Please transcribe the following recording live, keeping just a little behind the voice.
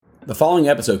The following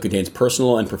episode contains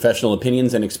personal and professional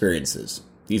opinions and experiences.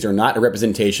 These are not a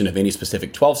representation of any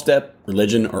specific 12-step,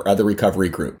 religion, or other recovery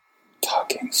group.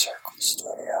 Talking Circle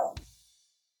Studio.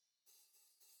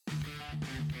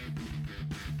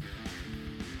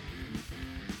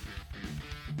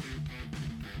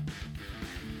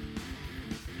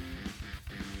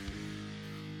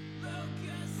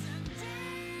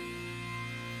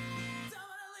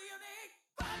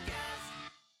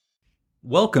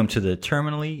 Welcome to the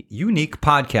Terminally Unique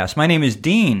Podcast. My name is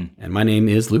Dean. And my name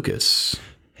is Lucas.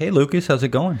 Hey, Lucas, how's it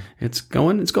going? It's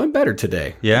going better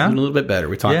today. Yeah? Doing a little bit better.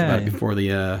 We talked about it before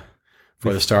the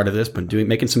start of this, but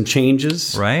making some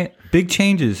changes. Right? Big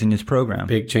changes in this program.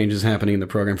 Big changes happening in the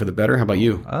program for the better. How about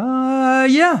you?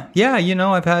 Yeah. You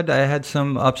know, I had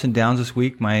some ups and downs this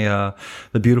week. My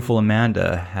the beautiful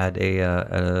Amanda had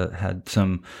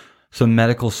some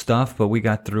medical stuff, but we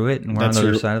got through it, and we're on the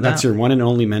other side of that. That's your one and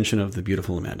only mention of the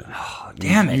beautiful Amanda. Oh,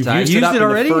 damn it! You've I used it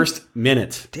already. In the first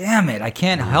minute. Damn it! I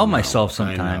can't help myself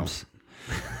sometimes.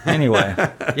 Anyway,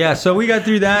 yeah. So we got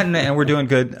through that, and we're doing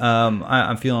good.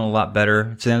 I'm feeling a lot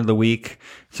better. It's the end of the week.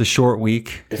 It's a short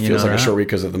week. It feels like a short week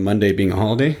because of the Monday being a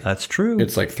holiday. That's true.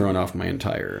 It's like thrown off my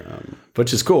entire,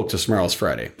 which is cool. Just tomorrow's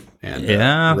Friday, and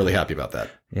I'm really happy about that.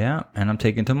 Yeah, and I'm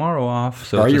taking tomorrow off.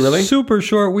 So are you really? Super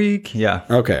short week. Yeah.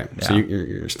 Okay, yeah. So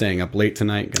you're staying up late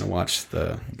tonight. Going to watch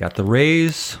Got the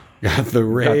Rays. Got the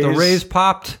Rays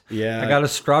popped. Yeah. I got a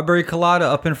strawberry colada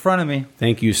up in front of me.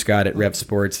 Thank you, Scott, at Rev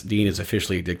Sports. Dean is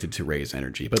officially addicted to Rays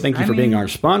Energy. But thank you for being our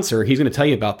sponsor. He's going to tell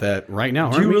you about that right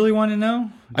now. Do you really want to know?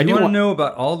 I do want to know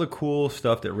about all the cool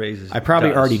stuff that Rays I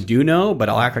probably already do know, but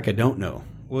I'll act like I don't know.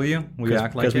 Will you? Will you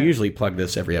act like it? Because we usually plug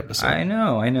this every episode. I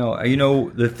know. You know,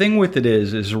 the thing with it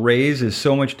is Rays is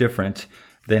so much different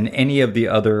than any of the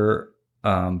other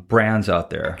brands out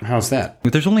there. How's that?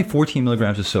 There's only 14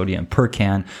 milligrams of sodium per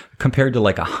can compared to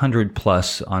like 100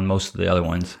 plus on most of the other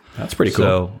ones. That's pretty cool.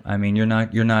 So, I mean, you're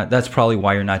not, that's probably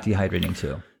why you're not dehydrating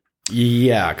too.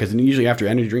 Yeah, because usually after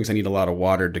energy drinks, I need a lot of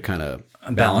water to kind of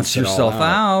balance yourself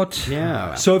out.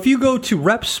 Yeah. So if you go to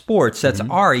Rep Sports, that's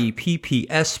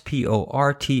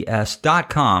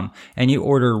REPPSPORTS.com, and you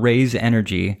order Raise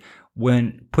Energy,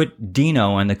 put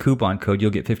Dino in the coupon code, you'll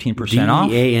get 15% off.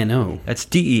 DEANO. That's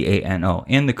DEANO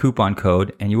in the coupon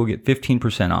code, and you will get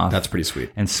 15% off. That's pretty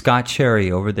sweet. And Scott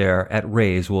Cherry over there at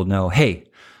Raise will know, hey,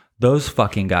 those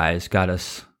fucking guys got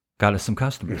us some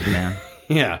customers, man.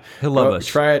 Yeah. He'll love us.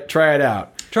 Try it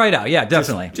out. Try it out. Yeah,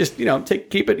 definitely. Just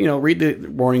keep it, read the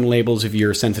warning labels if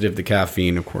you're sensitive to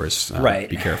caffeine, of course. Right.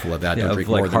 Be careful of that. Yeah, don't drink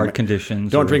like more heart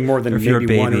conditions. Don't drink more than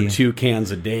maybe 1 or 2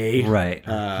 cans a day. Right.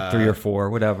 3 or 4,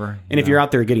 whatever. And if you're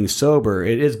out there getting sober,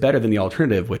 it is better than the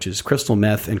alternative, which is crystal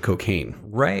meth and cocaine.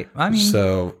 Right. I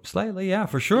mean, slightly, yeah,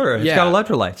 for sure. It's got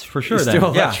electrolytes, for sure. It's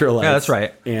still then. electrolytes. Yeah, that's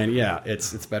right. And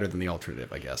it's better than the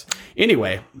alternative, I guess.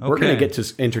 Anyway, we're going to get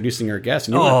to introducing our guest.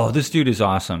 And this dude is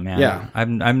awesome, man. Yeah.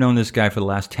 I've known this guy for the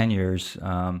last 10 years.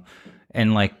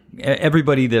 And like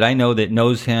everybody that I know that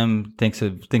knows him thinks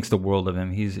the world of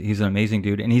him. He's an amazing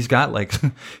dude, and he's got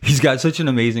such an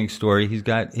amazing story. He's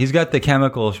got the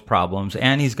chemical problems,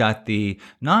 and he's got the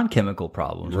non-chemical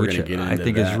problems, which I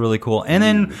think is really cool. And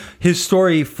then his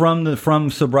story from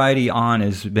sobriety on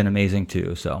has been amazing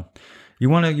too. So. You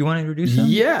want to introduce him?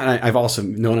 Yeah, I've also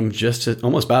known him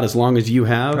almost about as long as you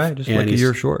have. Right, just like a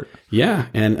year short. Yeah,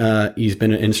 and he's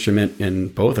been an instrument in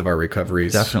both of our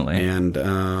recoveries. Definitely.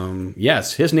 And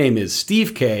yes, his name is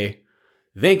Steve K.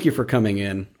 Thank you for coming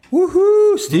in.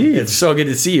 Woohoo, Steve. It's so good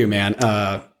to see you, man.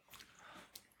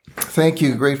 Thank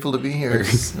you. Grateful to be here.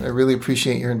 I really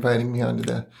appreciate your inviting me onto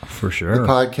the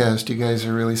podcast. You guys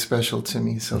are really special to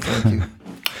me, so thank you.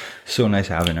 So nice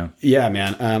having him. Yeah,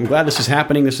 man. I'm glad this is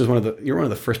happening. You're one of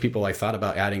the first people I thought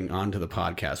about adding on to the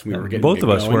podcast. We were getting both of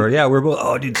us going. were. Yeah, we're both.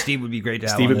 Oh, dude, Steve would be great to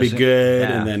have. Steve would be good,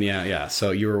 yeah. And then yeah.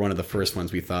 So you were one of the first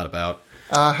ones we thought about.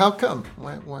 How come?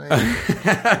 Why?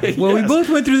 Well, we both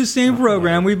went through the same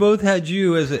program. We both had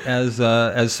you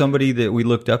as somebody that we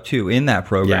looked up to in that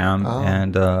program,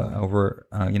 and over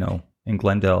in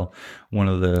Glendale, one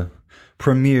of the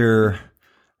premier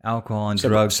alcohol and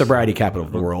drugs sobriety capital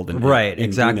of the world.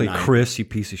 Exactly. Chris, you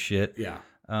piece of shit. Yeah.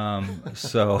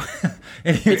 So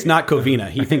it's not Covina.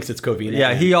 He thinks it's Covina.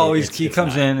 Yeah, he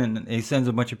comes in and he sends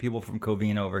a bunch of people from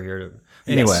Covina over here.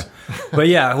 Anyway, but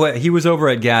yeah, he was over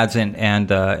at Gads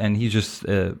and he's just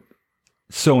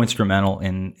so instrumental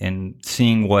in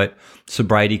seeing what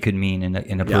sobriety could mean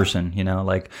in a person.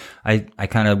 Like I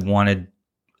kind of wanted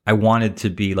to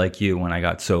be like you when I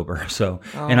got sober. So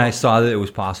and I saw that it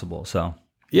was possible. So.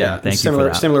 Yeah, thank you for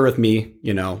that. Similar with me,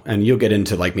 and you'll get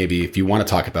into like maybe if you want to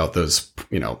talk about those,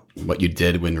 what you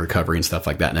did when recovery and stuff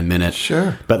like that in a minute.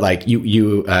 Sure. But like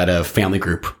you at a family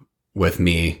group with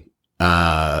me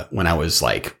when I was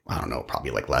like, I don't know,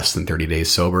 probably like less than 30 days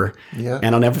sober. Yeah.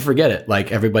 And I'll never forget it.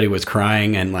 Like everybody was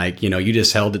crying and like, you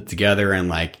just held it together and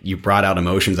like you brought out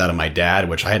emotions out of my dad,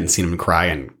 which I hadn't seen him cry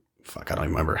in, I don't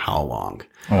even remember how long.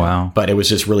 Oh, wow. But it was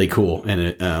just really cool.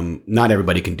 And not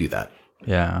everybody can do that.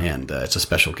 Yeah. And it's a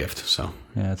special gift. So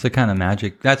yeah, it's a kind of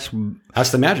magic. That's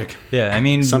the magic. Yeah. I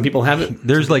mean, some people have it.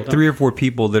 There's like 3 or 4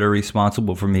 people that are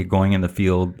responsible for me going in the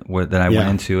field that I went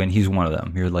into, and he's one of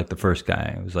them. You're like the first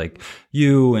guy. It was like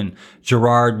you and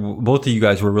Gerard. Both of you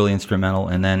guys were really instrumental,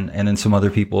 and then some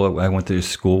other people I went to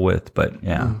school with. But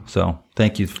yeah, so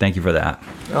thank you for that.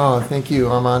 Oh, thank you.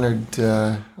 I'm honored.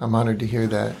 I'm honored to hear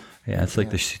that. Yeah, it's like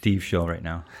the Steve show right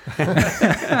now.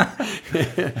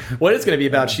 What it's going to be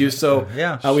about you. So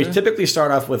we sure. typically start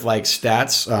off with like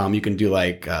stats. You can do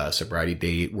like sobriety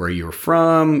date, where you were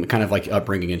from, kind of like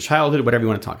upbringing in childhood, whatever you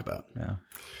want to talk about. Yeah.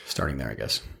 Starting there, I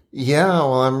guess. Yeah,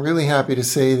 well, I'm really happy to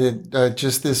say that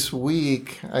just this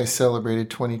week I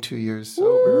celebrated 22 years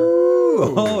sober.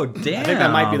 Oh, damn. I think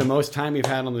that might be the most time we've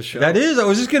had on the show. That is. I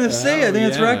was just going to say, I think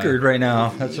it's record right now.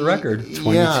 That's a record.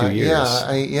 22 years.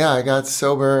 I got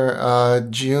sober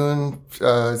June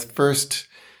 1st,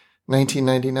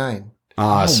 1999.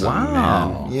 Awesome. Oh,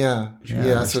 wow. Man.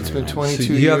 Yeah. So it's been 22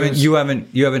 so years. You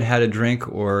haven't had a drink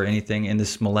or anything in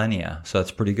this millennia, so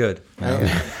that's pretty good. I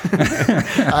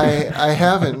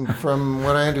haven't. From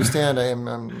what I understand,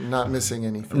 I'm not missing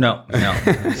anything. No.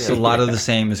 So a lot of the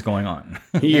same is going on.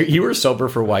 You were sober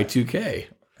for Y2K.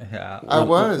 Yeah, I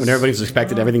was. When everybody's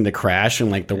expected everything to crash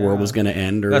and like the world was going to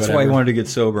end, or that's whatever. why he wanted to get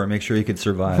sober and make sure he could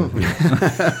survive.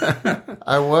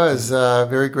 I was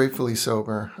very gratefully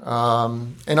sober,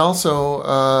 and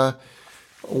also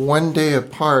one day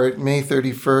apart, May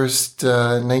 31st,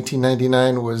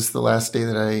 1999 was the last day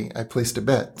that I placed a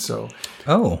bet. So,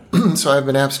 so I've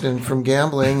been abstinent from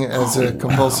gambling as a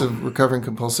recovering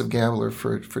compulsive gambler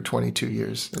for 22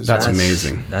 years. That's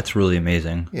amazing. That's really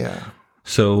amazing. Yeah.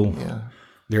 So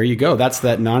there you go. That's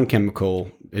that non-chemical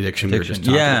addiction we were just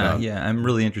talking about. Yeah, I'm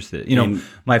really interested.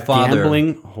 My father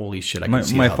gambling. Holy shit! I can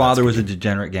see my how father that's was a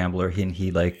degenerate gambler, and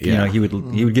he he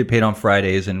would get paid on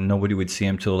Fridays, and nobody would see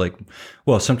him till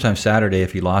sometimes Saturday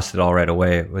if he lost it all right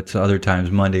away. But other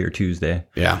times Monday or Tuesday.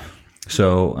 Yeah.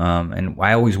 So and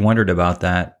I always wondered about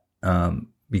that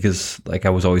because I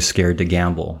was always scared to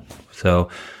gamble. So.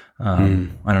 I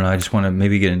don't know. I just want to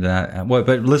maybe get into that.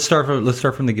 But let's start from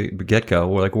the get go.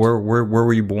 Where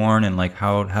were you born, and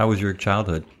how was your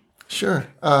childhood? Sure.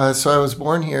 So I was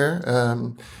born here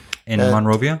in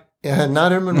Monrovia. Yeah,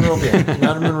 not in Monrovia,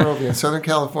 in Southern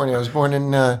California. I was born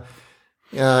in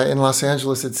Los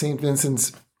Angeles at St.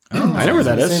 Vincent's. I know where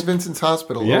that is. St. Vincent's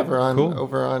Hospital over on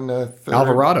 3rd.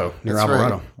 Alvarado, near That's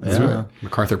Alvarado. Right. That's right.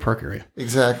 MacArthur Park area.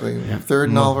 Exactly. 3rd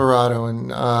and Alvarado,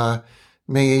 and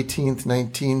May 18th,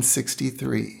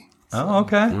 1963. Oh,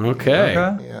 okay.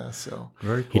 Yeah, so.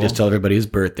 Very cool. He just told everybody his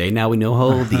birthday. Now we know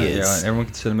how old he is. Yeah, everyone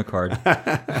can send him a card.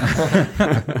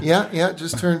 Yeah,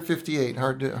 just turned 58.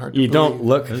 Hard to You believe. don't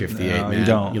look 58, man. You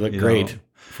don't. You look great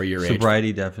for your age.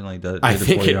 Sobriety definitely does. I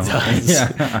think it does.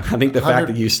 Yeah. I think the fact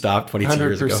that you stopped 22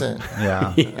 years ago. 100%.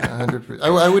 Yeah. 100%.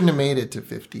 I wouldn't have made it to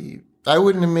 50. I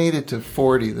wouldn't have made it to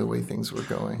 40 the way things were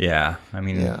going. Yeah. I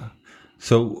mean, Yeah.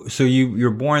 So you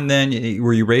were born then.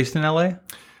 Were you raised in LA?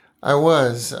 I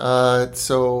was.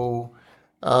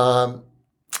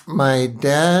 My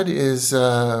dad is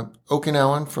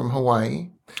Okinawan from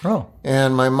Hawaii. Oh.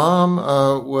 And my mom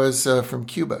was from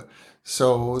Cuba.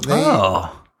 So they. Oh,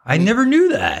 I never knew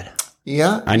that.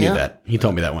 Yeah. I knew that. He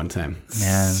told me that one time.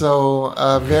 Man. So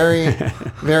very,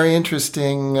 very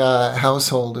interesting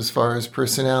household as far as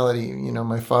personality.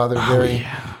 My father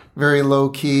very low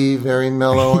key, very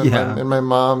mellow, and my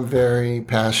mom very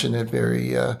passionate,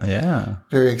 very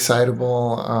very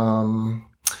excitable.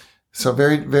 So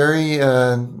very very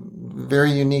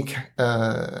very unique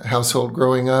household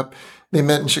growing up. They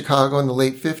met in Chicago in the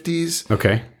late 50s.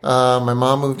 Okay. My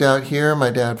mom moved out here. My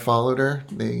dad followed her.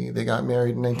 They got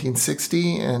married in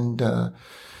 1960, and I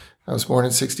was born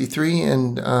in 63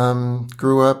 and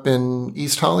grew up in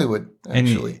East Hollywood,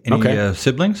 actually. Any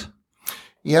siblings?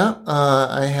 Yeah,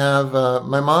 I have.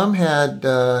 My mom had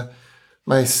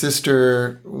my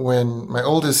sister my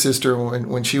oldest sister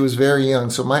when she was very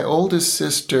young. So my oldest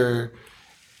sister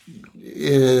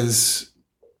is.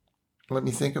 Let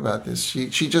me think about this. She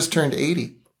just turned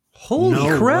 80.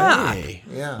 Holy crap! Way.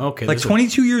 Yeah. Okay.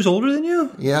 22 years older than you?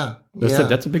 Yeah.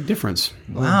 That's a big difference.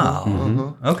 Wow.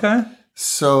 Mm-hmm. Okay.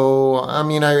 So I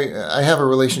mean, I have a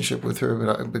relationship with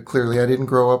her, but clearly I didn't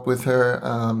grow up with her.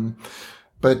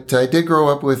 But I did grow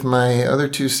up with my other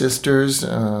two sisters.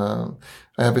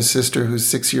 I have a sister who's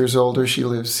 6 years older. She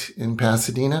lives in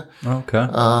Pasadena. Okay.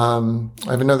 I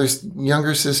have another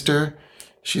younger sister.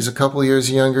 She's a couple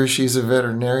years younger. She's a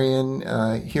veterinarian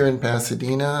here in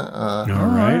Pasadena. All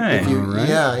right.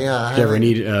 Yeah. If you ever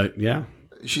need, yeah.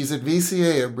 She's at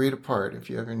VCA, a breed apart. If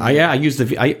you ever need. I use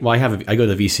I go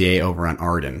to the VCA over on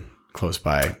Arden, close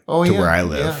by where I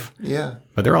live. Yeah.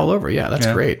 But they're all over. Yeah, that's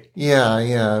great.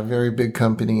 Yeah. Very big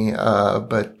company,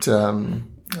 but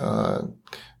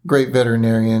great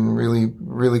veterinarian. Really,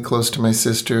 really close to my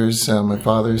sisters. My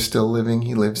father's still living.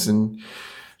 He lives in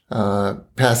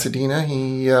Pasadena.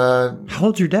 How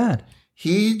old's your dad?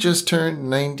 He just turned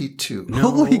 92.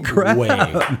 Holy crap, way.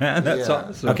 man! That's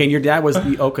awesome. Okay, and your dad was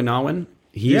the Okinawan.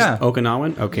 He's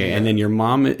Okinawan. Okay, and then your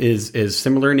mom is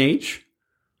similar in age.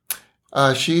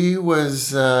 She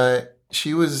was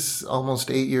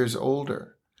almost 8 years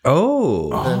older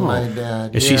than my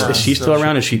dad. Is she still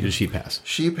around? Or did she pass?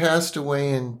 She passed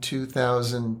away in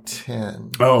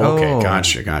 2010. Oh, okay,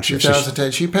 gotcha.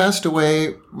 2010. She passed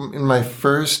away in my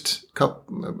first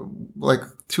like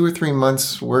 2 or 3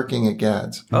 months working at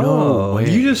Gads. Oh,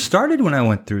 you just started when I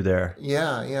went through there.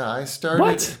 Yeah. I started.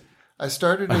 What? I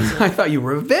started as I thought you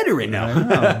were a veteran now.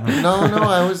 No.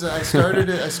 I started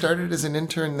as an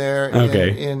intern there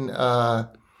in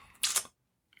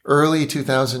early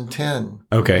 2010.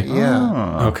 Okay.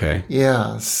 Yeah. Oh. Okay.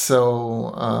 Yeah.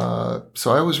 So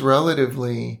I was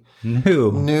relatively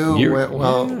new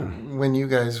when you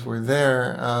guys were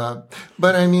there.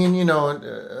 But I mean,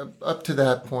 up to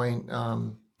that point,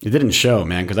 it didn't show,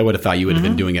 man, because I would have thought you would have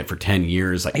been doing it for 10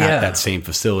 years, at that same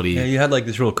facility. Yeah, you had like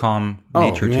this real calm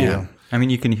nature to you. I mean,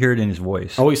 you can hear it in his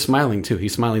voice. Oh, he's smiling too. He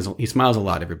smiles a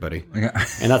lot, everybody. Yeah.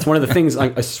 And that's one of the things,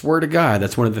 I swear to God,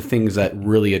 that's one of the things that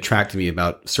really attracted me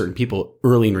about certain people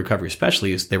early in recovery,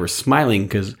 especially, is they were smiling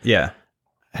because I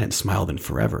hadn't smiled in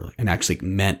forever and actually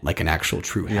meant like an actual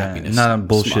true happiness. Not a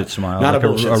bullshit smile. Not like a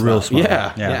bullshit smile. Real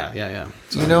smile. Yeah.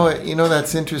 You know,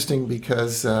 that's interesting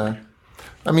because, I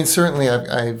mean, certainly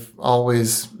I've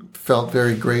always felt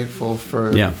very grateful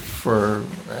for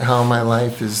how my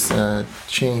life has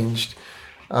changed.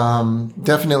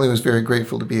 Definitely was very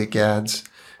grateful to be at Gads,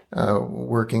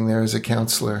 working there as a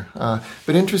counselor.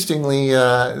 But interestingly,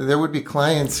 there would be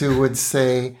clients who would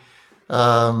say, they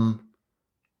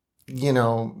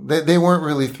weren't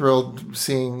really thrilled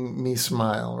seeing me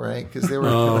smile, right? Because they were,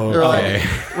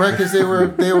 because they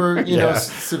were,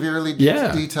 severely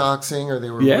detoxing, or they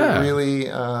were really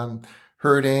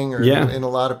hurting or in a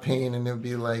lot of pain, and it would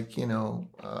be like,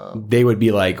 they would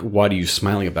be like, "What are you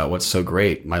smiling about? What's so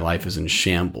great? My life is in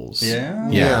shambles."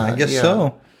 Yeah, I guess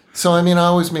so. So, I mean, I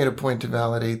always made a point to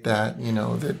validate that,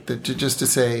 just to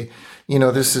say,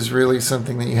 this is really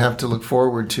something that you have to look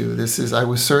forward to. I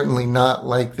was certainly not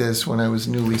like this when I was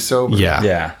newly sober.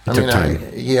 Yeah. It took time.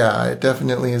 It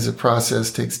definitely is a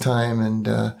process, takes time. And,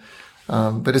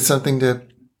 but it's something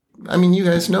you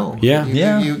guys know.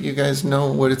 Yeah. You guys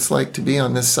know what it's like to be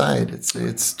on this side.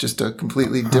 It's just a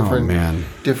completely different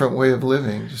way of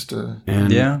living.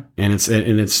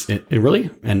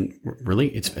 Really,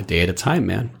 it's a day at a time,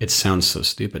 man. It sounds so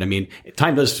stupid. I mean,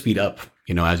 time does speed up,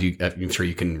 as I'm sure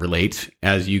you can relate,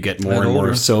 as you get more and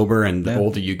more sober, and the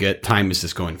older you get, time is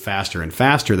just going faster and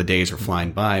faster. The days are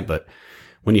flying by. But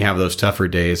when you have those tougher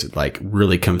days, it like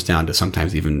really comes down to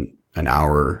sometimes even an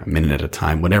hour, a minute at a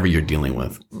time, whatever you're dealing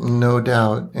with. No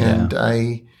doubt. And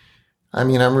I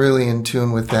mean, I'm really in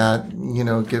tune with that,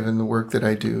 given the work that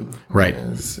I do. Right.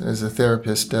 As a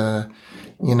therapist,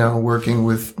 working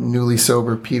with newly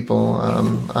sober people,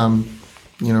 I'm,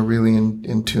 really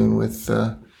in tune with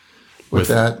that.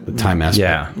 The time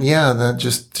aspect. Yeah. That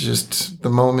just the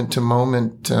moment to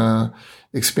moment,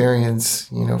 experience,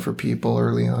 for people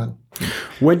early on.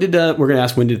 When did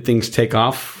when did things take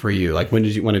off for you? Like, when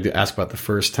did you want to ask about the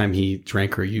first time he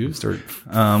drank or used? Or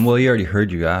well, he already heard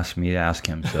you ask me to ask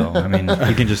him, so I mean,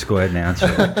 you can just go ahead and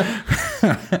answer it.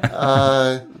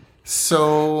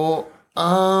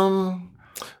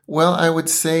 Well, I would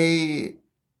say,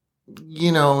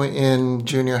 in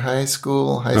junior high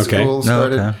school,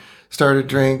 started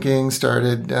drinking,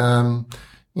 started smoking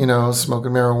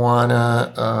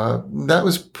marijuana. That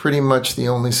was pretty much the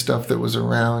only stuff that was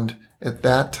around at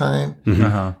that time,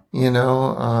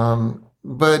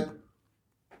 but,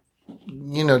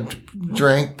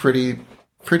 drank pretty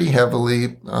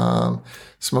heavily,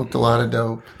 smoked a lot of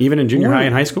dope. Even in junior high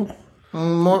and high school?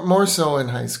 More so in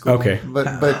high school. Okay.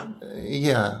 But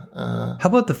yeah. How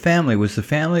about the family? Was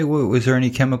there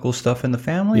any chemical stuff in the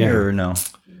family or no?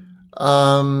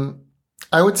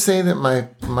 I would say that my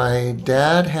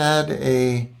dad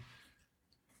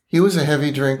he was a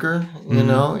heavy drinker,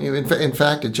 In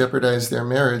fact, it jeopardized their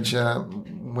marriage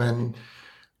when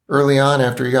early on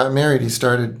after he got married, he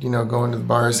started, going to the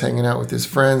bars, hanging out with his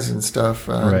friends and stuff.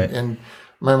 Right. And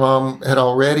my mom had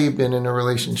already been in a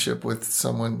relationship with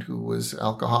someone who was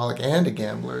alcoholic and a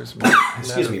gambler, as a matter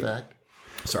of fact.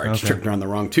 Sorry, I just tripped her on the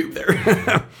wrong tube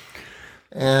there.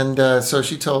 And so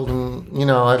she told him,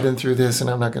 I've been through this and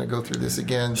I'm not going to go through this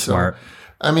again. Smart. So,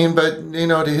 I mean, but,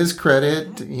 to his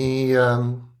credit, he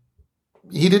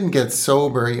didn't get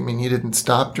sober. I mean, he didn't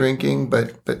stop drinking,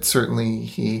 but certainly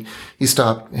he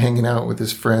stopped hanging out with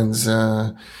his friends.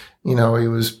 He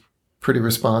was pretty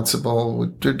responsible,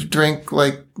 would drink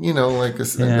like a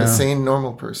sane,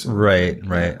 normal person. Right.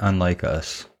 Unlike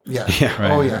us. Yeah.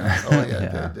 Right. Oh,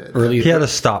 yeah. He had a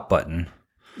stop button.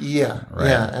 Yeah. Right.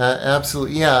 Yeah.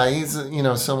 Absolutely. Yeah. He's,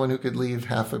 someone who could leave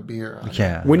half a beer on.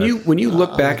 Yeah. When you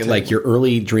look back at like your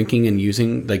early drinking and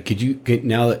using, like, can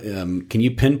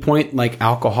you pinpoint like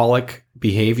alcoholic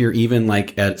behavior even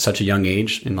like at such a young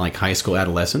age in like high school,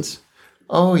 adolescence?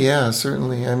 Oh yeah,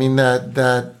 certainly. I mean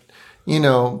that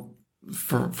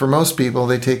for most people,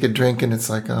 they take a drink and it's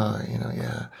like,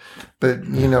 yeah. But,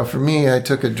 for me, I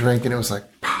took a drink and it was like,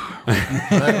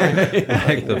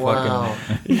 like the wow.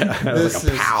 fucking, This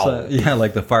like a pow.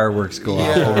 like the fireworks go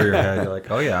off over your head. You're like,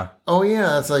 oh yeah. Oh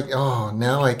yeah. It's like,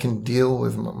 now I can deal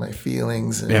with my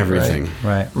feelings and everything.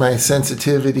 Right. my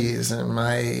sensitivities and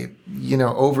my,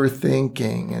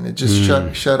 overthinking, and it just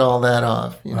shut all that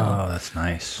off, Oh, that's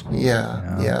nice.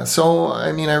 Yeah. So,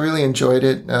 I mean, I really enjoyed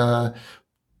it.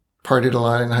 Partied a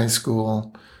lot in high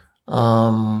school.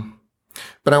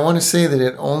 But I want to say that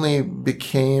it only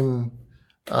became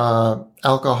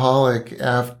alcoholic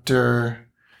in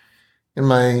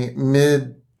my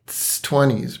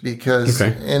mid-20s because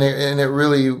and it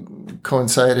really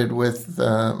coincided with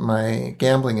my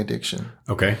gambling addiction.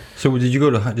 Okay. So did you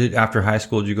go to after high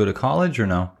school? Did you go to college or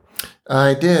no?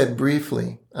 I did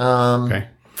briefly. Okay.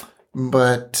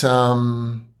 But I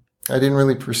didn't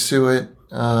really pursue it.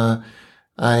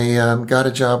 I got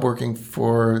a job working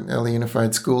for LA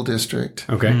Unified School District.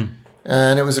 Okay.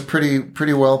 And it was a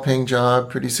pretty well-paying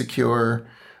job, pretty secure.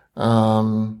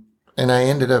 And I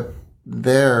ended up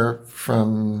there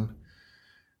from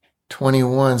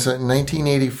 21, so in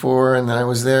 1984, and then I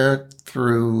was there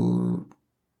for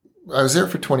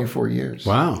 24 years.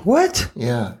 Wow. What?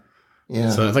 Yeah.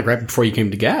 So it's like right before you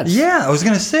came to Gads. Yeah, I was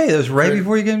gonna say that was right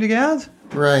before you came to Gads.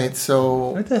 Right.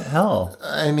 So What the hell?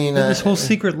 I mean, This whole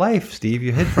secret life, Steve,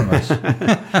 you hid from us.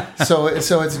 so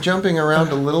it's jumping around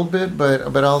a little bit,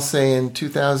 but I'll say in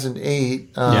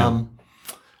 2008,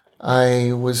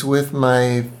 I was with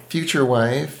my future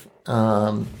wife,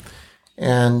 and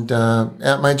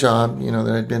at my job,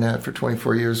 that I'd been at for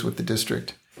 24 years with the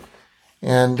district,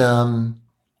 and I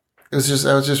was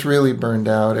just really burned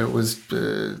out. It was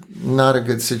not a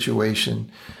good situation.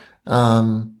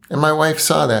 And my wife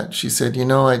saw that. She said,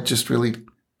 I just really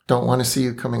don't want to see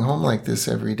you coming home like this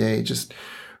every day. Just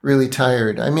really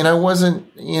tired. I mean, I wasn't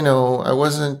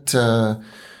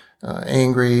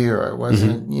angry, or I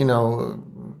wasn't,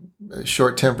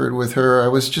 short-tempered with her. I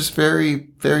was just very,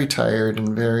 very tired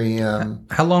and very,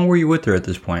 How long were you with her at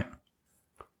this point?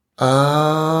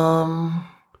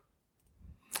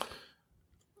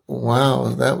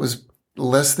 Wow, that was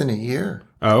less than a year.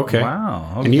 Oh, okay.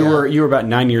 Wow. Okay. And you were about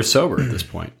 9 years sober at this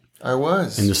point. I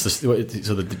was. And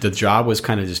so the job was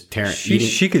kind of just tearing.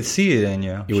 She could see it in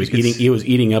you. It was eating. It was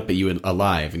eating up at you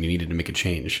alive, and you needed to make a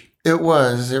change. It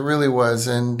was. It really was.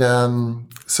 And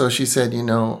so she said,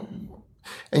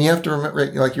 and you have to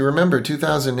remember,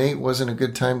 2008 wasn't a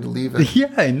good time to leave it.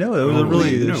 Yeah, I know. It was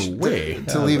no way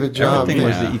to leave a job. Everything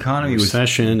was the economy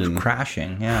recession was and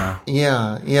crashing. Yeah.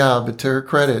 Yeah. But to her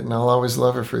credit, and I'll always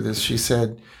love her for this, she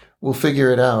said, "We'll figure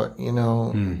it out."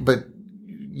 But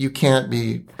you can't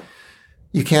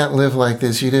live like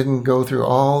this. You didn't go through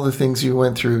all the things you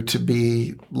went through to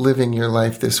be living your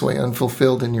life this way,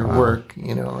 unfulfilled in your work,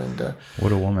 and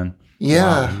What a woman.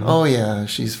 Yeah. Wow. Oh yeah.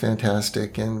 She's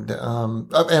fantastic. And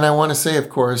I want to say, of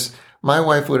course, my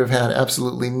wife would have had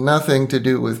absolutely nothing to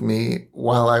do with me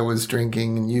while I was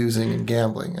drinking and using and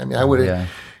gambling. I mean, I would have,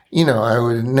 I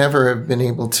would never have been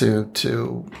able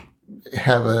to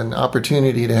have an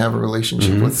opportunity to have a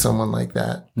relationship with someone like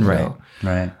that. You know?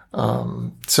 Right.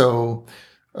 So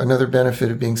another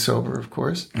benefit of being sober, of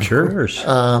course. Sure.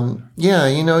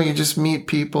 You just meet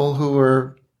people who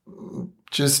are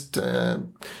just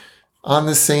on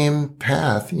the same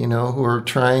path, who are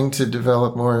trying to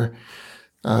develop more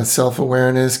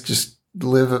self-awareness, just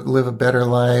live a better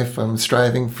life. I'm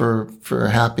striving for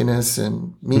happiness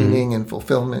and meaning and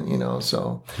fulfillment,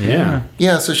 so. Yeah.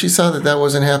 Yeah. So she saw that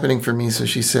wasn't happening for me. So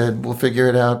she said, "We'll figure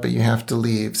it out, but you have to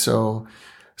leave." So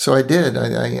I did.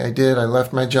 I did. I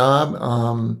left my job.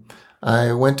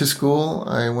 I went to school.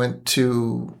 I went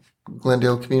to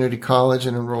Glendale Community College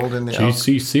and enrolled in the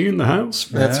GCC in the house.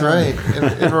 That's right.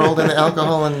 Enrolled in the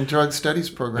Alcohol and Drug Studies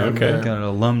program. Okay, got an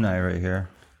alumni right here.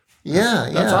 Yeah,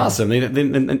 that's awesome.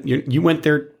 You went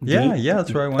there. Yeah,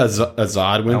 that's where I went.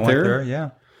 Azad went there. Yeah.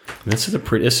 This is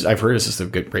I've heard this is a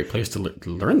great place to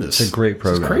learn this. It's a great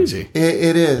program. It's crazy.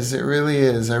 It is. It really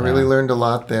is. I really learned a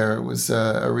lot there. It was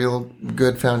a real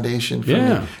good foundation for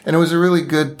me. And it was a really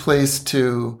good place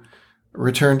to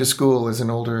return to school as an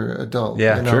older adult.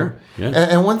 Yeah, you know? Sure. Yeah.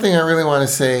 And one thing I really want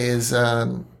to say is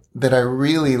that I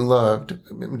really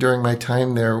loved during my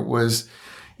time there was,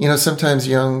 sometimes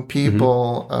young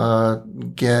people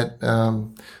get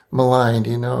maligned,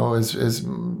 as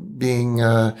being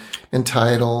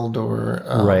entitled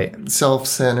or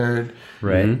self-centered.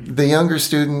 Right. Mm-hmm. The younger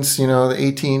students, the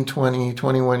 18, 20,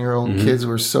 21-year-old kids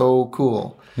were so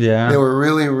cool. Yeah. They were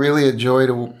really, really a joy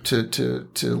to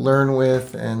learn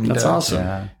with. And that's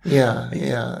awesome. Yeah.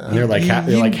 And they're like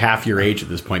half your age at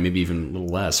this point, maybe even a little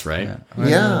less, right?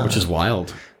 Yeah. Which is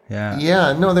wild. Yeah.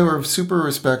 Yeah. No, they were super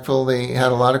respectful. They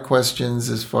had a lot of questions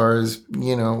as far as,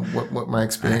 what my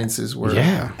experiences were.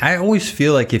 Yeah. I always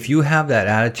feel like if you have that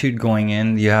attitude going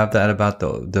in, you have that about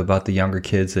the younger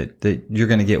kids that you're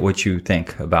going to get what you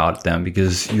think about them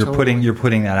because you're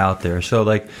putting that out there. So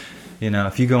like,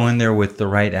 if you go in there with the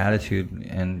right attitude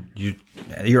and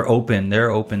you're open,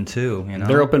 they're open too.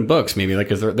 They're open books, maybe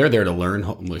because they're there to learn.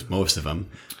 Most of them,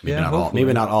 maybe not all.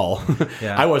 Maybe not all.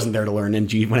 Yeah. I wasn't there to learn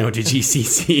when I went to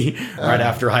GCC right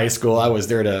after high school. I was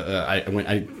there to. I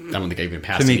don't think I even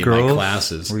passed any of my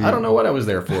classes. I don't know what I was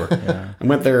there for. Yeah. I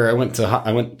went there. I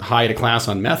went high to class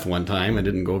on meth one time. It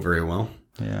didn't go very well.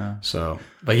 Yeah. So,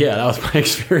 but yeah, that was my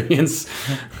experience.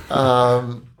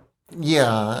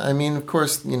 Yeah, I mean, of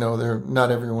course, they're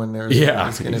not everyone there is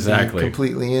going to be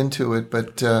completely into it,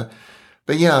 but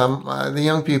yeah, the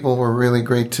young people were really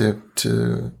great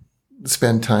to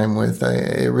spend time with.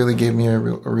 It really gave me a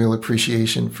real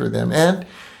appreciation for them, and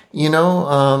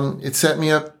it set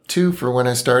me up too for when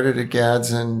I started at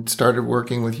GADS and started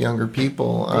working with younger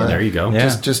people. There you go.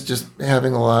 Just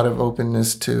having a lot of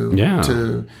openness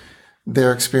to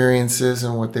their experiences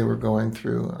and what they were going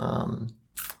through.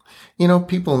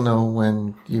 People know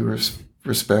when you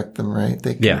respect them, right?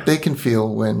 They can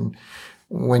feel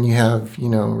when you have,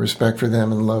 respect for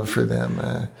them and love for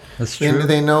them. That's true.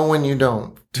 They know when you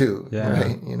don't too,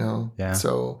 right? Yeah.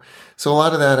 So a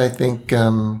lot of that I think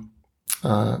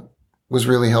was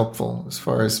really helpful as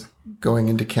far as going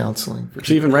into counseling.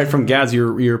 So even right from GADS,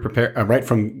 you're prepared. Right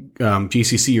from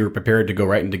GCC, you were prepared to go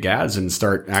right into GADS and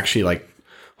start actually like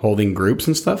holding groups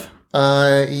and stuff.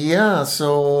 Yeah,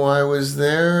 so I was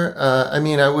there.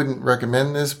 I wouldn't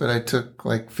recommend this, but I took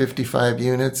like 55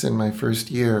 units in my first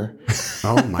year.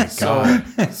 Oh my God.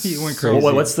 You went crazy.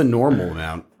 Well, what's the normal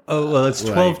amount? Oh, well, it's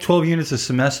 12 units a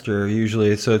semester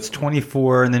usually. So it's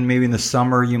 24, and then maybe in the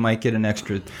summer you might get an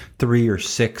extra 3 or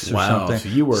 6 or something. So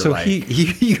you were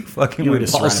he fucking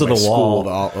went balls to the wall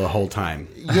the whole time.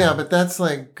 Yeah, but that's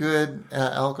like good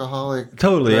alcoholic.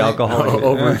 Totally alcoholic.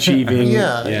 Overachieving.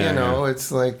 Yeah,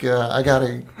 it's like I got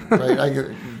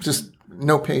just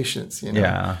no patience.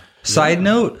 Yeah. Side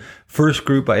note, first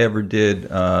group I ever did,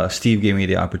 Steve gave me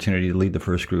the opportunity to lead the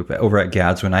first group over at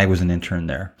GADS when I was an intern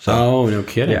there. So, no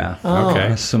kidding. Yeah. Okay.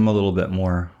 A little bit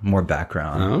more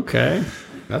background. Okay.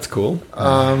 That's cool.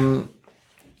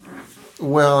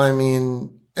 Well, I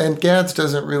mean, and GADS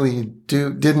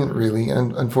didn't really,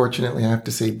 unfortunately, I have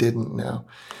to say didn't now.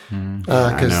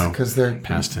 Because they're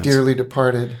dearly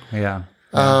departed. Yeah.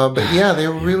 But yeah, they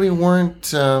really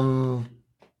weren't,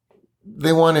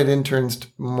 they wanted interns to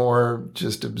more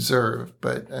just observe,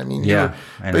 but I mean,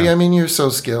 you're so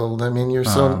skilled. I mean, you're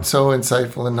so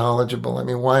insightful and knowledgeable. I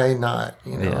mean, why not?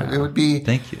 It would be.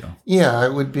 Thank you. Yeah,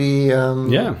 it would be.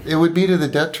 It would be to the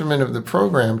detriment of the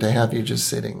program to have you just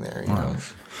sitting there.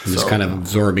 Just kind of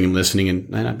absorbing and listening and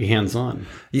not be hands on.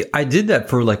 Yeah, I did that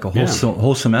for like a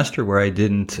whole semester where I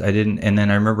didn't, and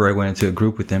then I remember I went into a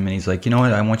group with him and he's like, you know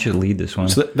what, I want you to lead this one.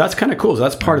 So that's kind of cool. So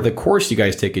that's part of the course you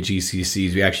guys take at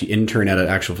GCCs. You actually intern at an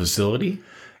actual facility.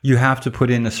 You have to put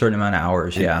in a certain amount of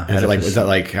hours. Yeah. Is that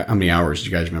like how many hours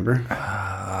do you guys remember?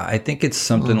 I think it's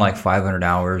something like 500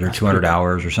 hours or 200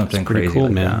 hours or something crazy. Cool,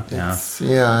 like man. That.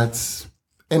 It's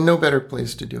and no better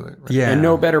place to do it. Right? Yeah. And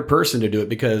no better person to do it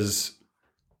because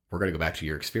we're going to go back to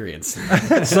your experience.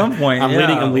 At some point,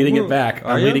 I'm leading it back.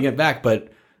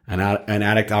 But an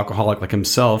addict alcoholic like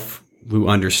himself who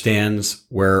understands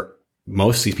where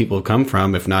most of these people have come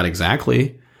from, if not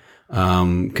exactly,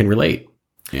 can relate.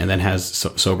 And then has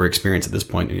sober experience at this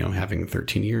point, having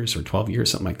 13 years or 12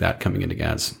 years, something like that, coming into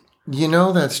GADS.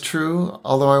 That's true.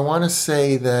 Although I want to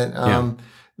say that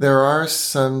there are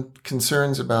some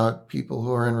concerns about people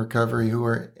who are in recovery who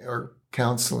are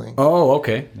counseling. Oh,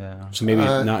 okay. Yeah. So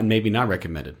maybe not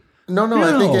recommended. No,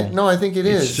 I think it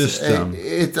is. Just,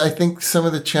 I think some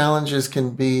of the challenges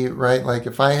can be right. Like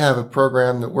if I have a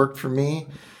program that worked for me,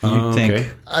 you think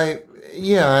okay.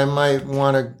 I might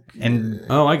want to. And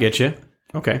I get you.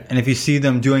 Okay. And if you see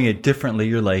them doing it differently,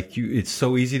 you're like, it's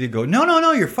so easy to go,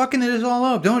 no, you're fucking it all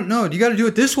up. You got to do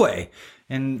it this way.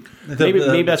 And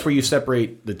maybe that's where you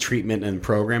separate the treatment and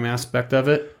program aspect of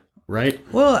it, right?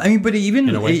 Well, I mean, but even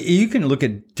you can look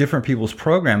at different people's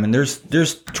program, and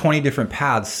there's 20 different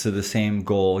paths to the same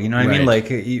goal. You know what I mean? Like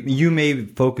you may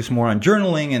focus more on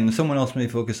journaling, and someone else may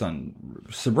focus on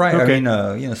sobriety. Okay.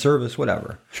 I mean, service,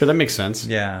 whatever. Sure, that makes sense.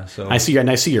 Yeah. So I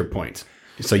see your point.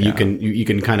 So you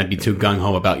can kind of be too gung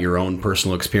ho about your own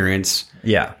personal experience.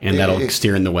 Yeah. And that'll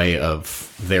steer in the way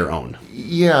of their own.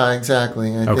 Yeah,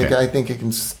 exactly. I think it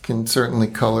can certainly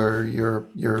color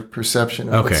your perception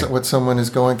of what someone is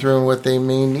going through and what they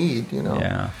may need, you know.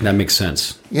 Yeah. That makes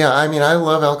sense. Yeah, I mean, I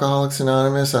love Alcoholics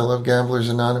Anonymous. I love Gamblers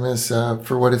Anonymous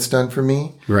for what it's done for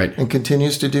me. Right. And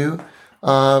continues to do.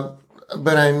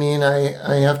 But I mean,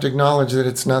 I have to acknowledge that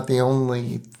it's not the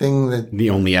only thing the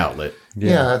only outlet.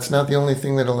 Yeah, it's not the only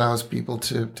thing that allows people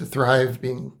to thrive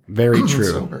being very true.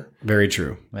 sober. Very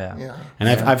true. Yeah. And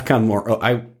I've come more.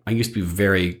 I used to be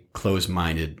very close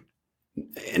minded,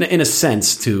 in a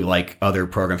sense, to like other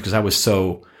programs because I was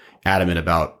so adamant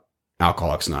about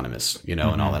Alcoholics Anonymous, you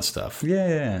know, and all that stuff.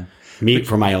 Yeah. Me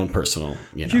for my own personal,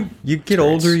 you know. You get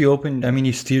older, you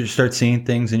start seeing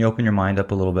things and you open your mind up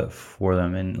a little bit for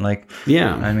them. And like,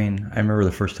 I mean, I remember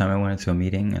the first time I went into a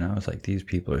meeting and I was like, these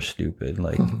people are stupid.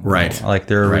 Like, like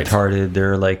they're retarded.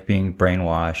 They're like being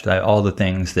brainwashed. All the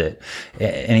things that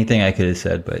anything I could have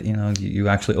said, but you know, you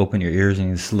actually open your ears and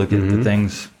you just look at the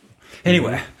things.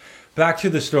 Anyway. Back to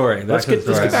the story. Let's get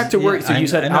back to where. So you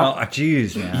said,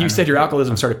 geez, man. You said your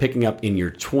alcoholism started picking up in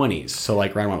your 20s. So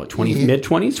like around what, mid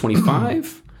 20s,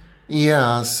 25?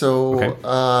 Yeah. So,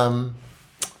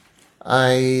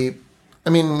 I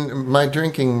mean, my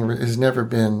drinking has never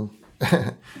been.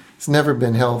 It's never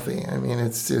been healthy. I mean,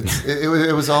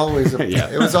 it was always.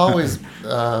 It was always.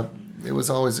 It was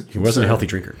always a concern. He wasn't a healthy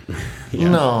drinker.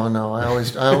 No. I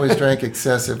always drank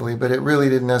excessively, but it really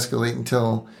didn't escalate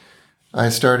until I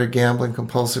started gambling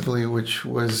compulsively, which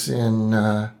was in,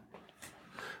 well,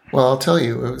 I'll tell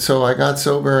you. So I got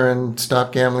sober and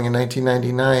stopped gambling in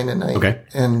 1999,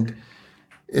 and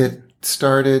it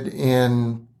started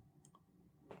in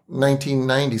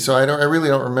 1990. So I really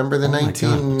don't remember the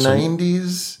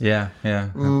 1990s. Yeah.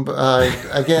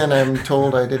 Again, I'm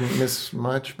told I didn't miss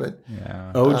much, but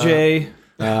OJ.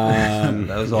 That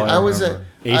was all I was at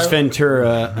Ace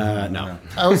Ventura. No,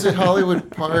 I was at Hollywood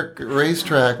Park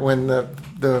racetrack when the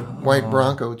white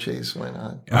Bronco chase went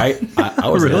on. I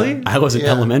was really? I was in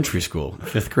elementary school,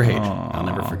 5th grade. I'll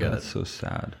never forget it. So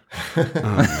sad.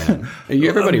 Man.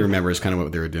 Everybody remembers kind of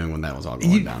what they were doing when that was all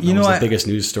going down. That was the biggest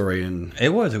news story, and it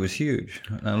was huge.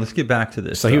 Let's get back to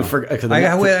this. So I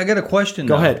got a question.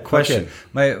 Go ahead. Question.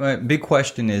 Okay. My big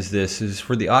question is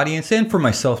for the audience and for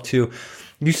myself too.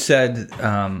 You said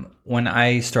when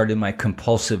I started my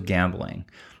compulsive gambling.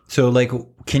 So, like,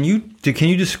 can you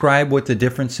describe what the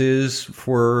difference is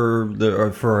for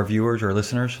our viewers or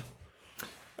listeners?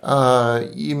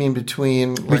 You mean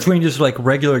between just like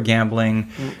regular gambling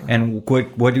and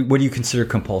what do you consider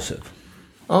compulsive?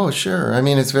 Oh, sure. I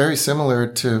mean, it's very similar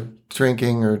to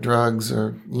drinking or drugs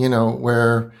or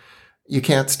where you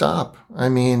can't stop. I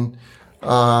mean.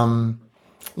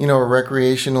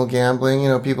 Recreational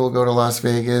gambling, people go to Las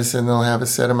Vegas and they'll have a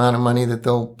set amount of money that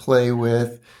they'll play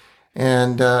with.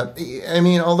 And, I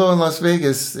mean, although in Las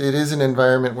Vegas, it is an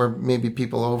environment where maybe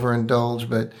people overindulge,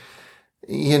 but,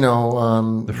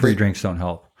 the free drinks don't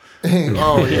help.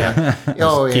 Oh, yeah.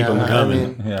 Oh, yeah. Keep them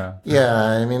coming.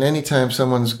 I mean, anytime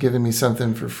someone's giving me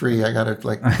something for free, I got to,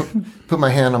 like, put my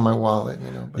hand on my wallet,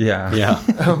 But,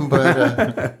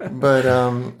 but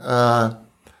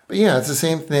yeah, it's the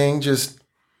same thing, just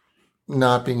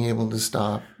not being able to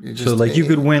stop. So like you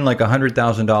could win like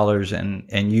 $100,000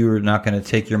 and you're not going to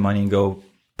take your money and go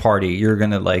party. You're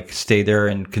going to like stay there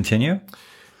and continue?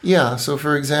 Yeah. So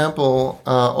for example,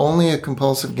 only a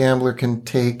compulsive gambler can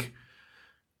take,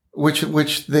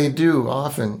 which they do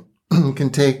often, can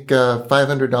take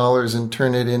 $500 and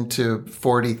turn it into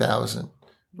 40,000.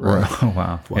 Right.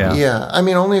 Wow. Yeah. I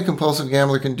mean, only a compulsive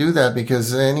gambler can do that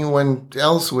because anyone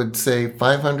else would say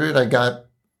 500. I got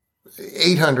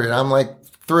 800. I'm like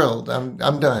thrilled. I'm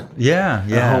done. Yeah.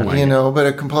 But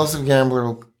a compulsive gambler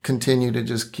will continue to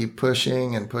just keep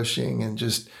pushing and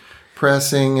just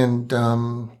pressing and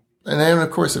and then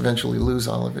of course eventually lose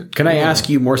all of it. Can I ask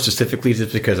you more specifically,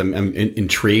 just because I'm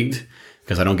intrigued,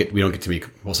 because we don't get to meet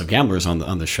compulsive gamblers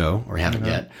on the show, or haven't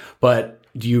yet. But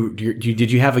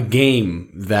did you have a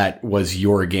game that was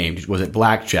your game? Was it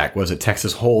blackjack? Was it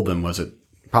Texas Hold'em? Was it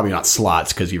probably not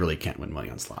slots, because you really can't win money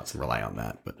on slots and rely on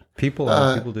that? But people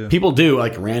do. People do,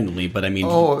 like, randomly, but I mean,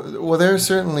 there are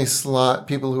certainly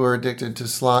people who are addicted to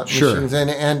slot machines,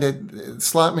 and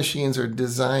slot machines are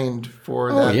designed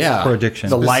for that. For addiction.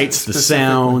 The lights, the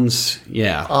sounds,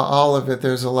 all of it.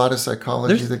 There's a lot of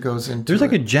psychology that goes into. There's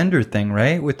like a gender thing,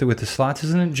 right? With the slots,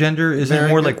 isn't it? Gender isn't it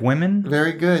more like women?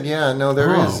 Very good. Yeah. No,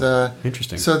 there is.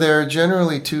 Interesting. So there are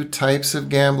generally two types of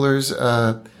gamblers.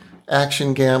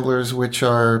 Action gamblers, which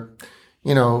are,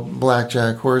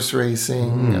 blackjack, horse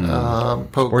racing,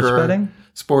 poker,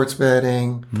 sports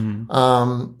betting,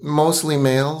 mostly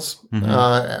males,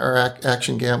 or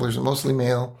action gamblers are mostly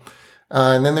male.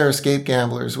 And then there are escape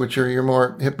gamblers, which are your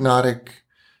more hypnotic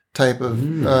type of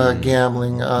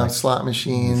gambling, slot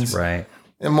machines. Right.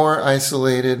 And more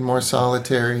isolated, more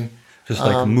solitary. Just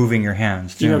like moving your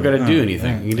hands. You don't got to do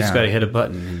anything. You just got to hit a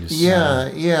button. And just,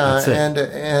 and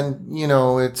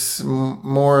it's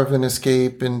more of an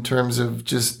escape in terms of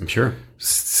just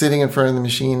sitting in front of the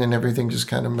machine, and everything just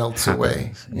kind of melts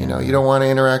away. You don't want to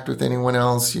interact with anyone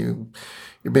else. You're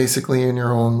basically in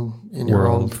your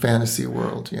own fantasy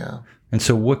world. Yeah. And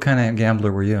so, what kind of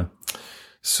gambler were you?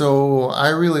 So I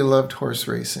really loved horse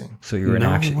racing. So you were an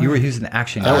action. You were using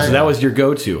action. That was your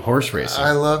go-to, horse racing.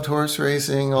 I loved horse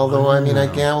racing. Although I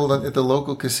gambled at the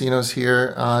local casinos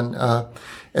here.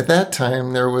 At that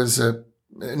time there was at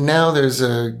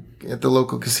the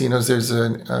local casinos there's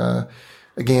a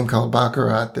game called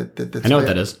Baccarat that's I know what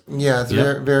that is. Yeah, it's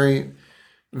very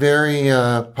very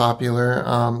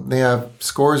popular. They have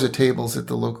scores of tables at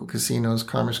the local casinos,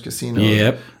 Commerce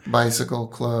Casino, Bicycle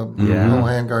Club,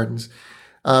 Hawaiian Gardens.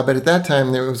 But at that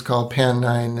time, it was called Pan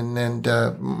 9, and then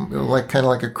kind of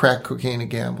like a crack cocaine of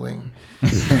gambling.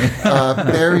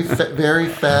 Very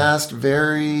fast,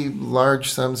 very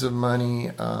large sums of money.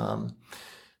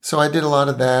 So I did a lot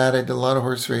of that. I did a lot of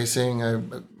horse racing.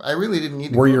 I really didn't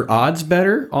need to. Were your odds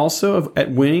better also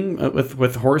at winning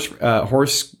with horse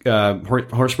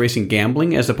racing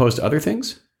gambling as opposed to other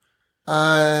things?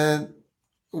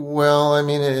 Well, I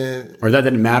mean, or that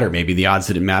didn't matter. Maybe the odds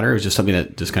didn't matter. It was just something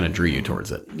that just kind of drew you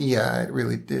towards it. Yeah, it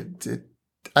really did.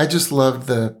 I just loved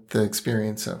the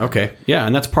experience of it. Okay, yeah,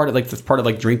 and that's part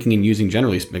of drinking and using,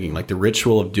 generally speaking, like the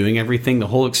ritual of doing everything. The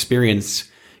whole experience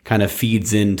kind of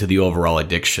feeds into the overall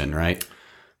addiction, right?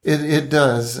 It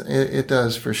does. It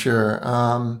does for sure.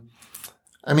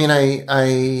 I mean,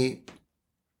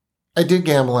 I did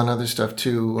gamble on other stuff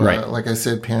too. Right. Like I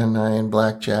said, Pan 9,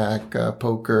 blackjack,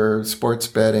 poker, sports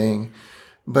betting.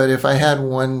 But if I had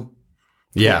one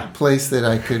place that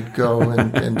I could go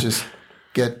and just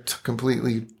get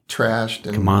completely trashed.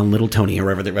 And, come on, Little Tony,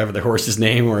 or whatever the horse's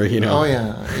name, or, Oh,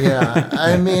 yeah.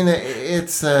 I mean,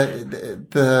 it's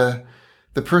the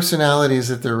personalities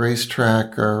at the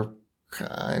racetrack are,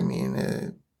 I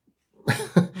mean...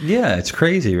 Yeah, it's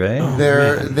crazy, right?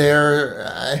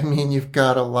 I mean, you've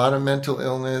got a lot of mental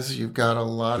illness. You've got a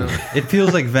lot of... It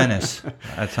feels like Venice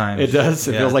at times. It does?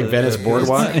 It feels like Venice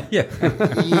Boardwalk? Yeah.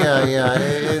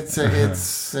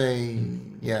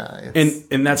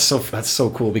 And that's so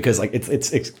cool, because like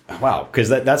it's wow, because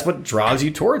that's what draws you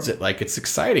towards it. Like, it's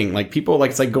exciting. Like, people, like,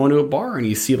 it's like going to a bar and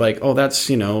you see, like, oh, that's,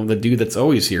 the dude that's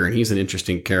always here, and he's an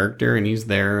interesting character, and he's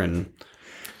there, and...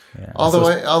 Yeah.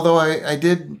 Although I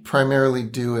did primarily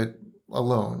do it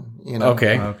alone,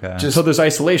 Okay. So there's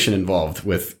isolation involved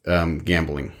with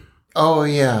gambling. Oh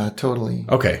yeah, totally.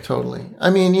 Okay. Totally. I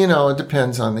mean, it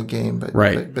depends on the game, but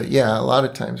right. But yeah, a lot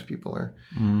of times people are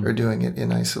doing it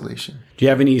in isolation. Do you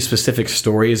have any specific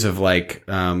stories of like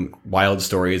wild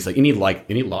stories, like any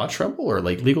law trouble or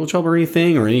like legal trouble or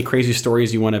anything, or any crazy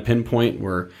stories you want to pinpoint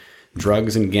where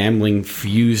drugs and gambling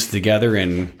fused together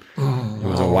and it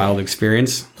was a wild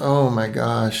experience? Oh my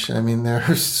gosh. I mean, there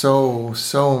are so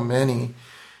many.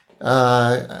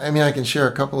 I mean, I can share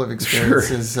a couple of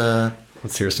experiences. Sure.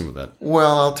 Let's hear some of that.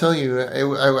 Well, I'll tell you,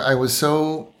 I was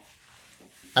so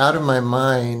out of my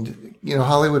mind.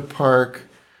 Hollywood Park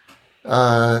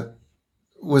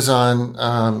was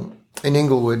on in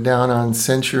Inglewood, down on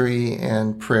Century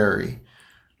and Prairie.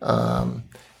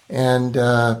 And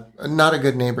not a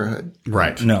good neighborhood.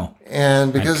 Right. No.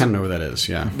 And because I kind of know where that is,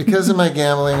 yeah. Because of my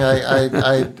gambling,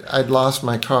 I'd lost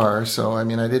my car, so I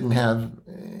mean I didn't have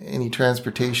any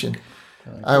transportation.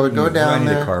 I would go down there. What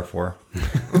do I need a car for?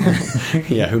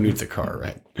 Yeah, who needs a car,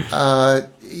 right?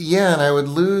 Yeah, and I would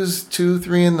lose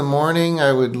 2-3 in the morning.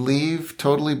 I would leave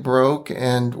totally broke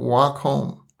and walk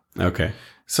home. Okay.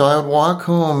 So I would walk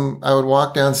home. I would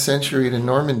walk down Century to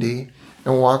Normandy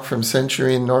and walk from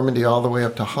Century and Normandy all the way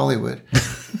up to Hollywood.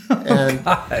 And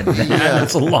God,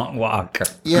 that's a long walk.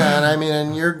 Yeah, and I mean,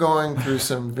 and you're going through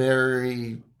some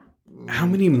very... How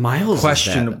many miles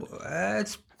questionable. is that?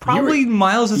 It's probably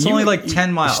miles. It's only like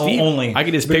 10 miles. Steve, only. I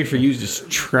could just picture you just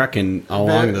trekking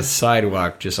along the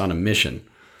sidewalk just on a mission.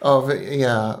 Oh,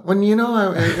 yeah. When, I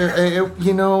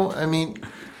mean,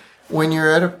 when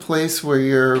you're at a place where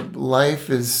your life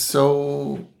is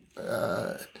so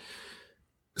out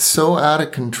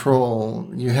of control,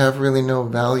 you have really no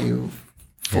value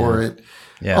for it.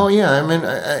 Yeah. Oh, yeah. I mean,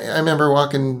 I remember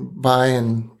walking by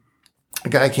and a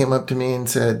guy came up to me and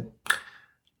said,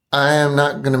 I am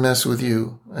not going to mess with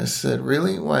you. I said,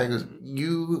 really? Why? He goes,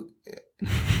 you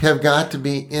have got to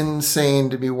be insane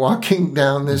to be walking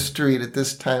down this street at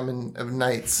this time of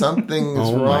night. Something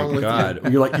is wrong with you. Oh my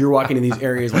God. You're walking in these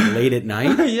areas like late at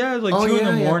night? Yeah, like 2 in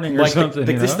the morning or something.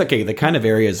 The kind of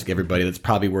areas, everybody, that's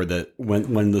probably where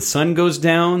when the sun goes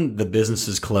down, the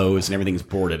businesses close and everything's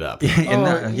boarded up.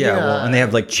 Well, and they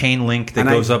have like chain link that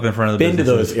goes up in front of the businesses. Been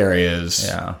to those areas.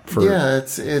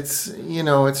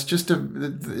 It's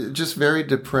just very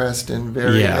depressed and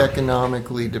very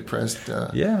economically depressed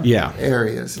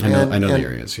areas. I know the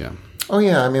areas, yeah. Oh,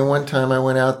 yeah. I mean, one time I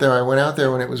went out there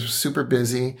when it was super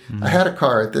busy. Mm-hmm. I had a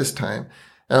car at this time,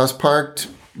 and I was parked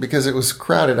because it was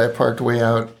crowded. I parked way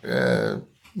out,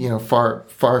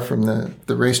 far from the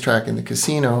racetrack and the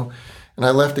casino, and I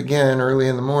left again early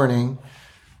in the morning.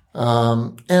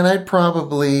 And I'd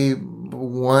probably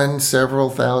won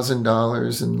several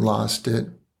 $1,000s and lost it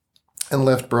and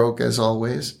left broke as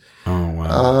always. Oh,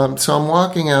 wow. So I'm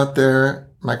walking out there.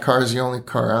 My car is the only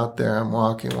car out there. I'm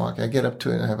walking. I get up to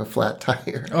it and I have a flat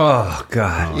tire. Oh,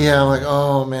 God. Yeah, I'm like,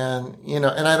 oh, man.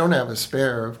 And I don't have a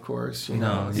spare, of course.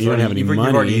 No, you don't have any money.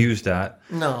 You've already used that.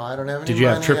 No, I don't have any money. Did you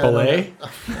have AAA?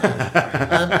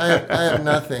 I have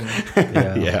nothing.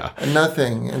 Yeah.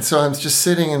 Nothing. And so I'm just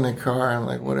sitting in the car. I'm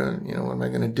like, what am I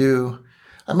going to do?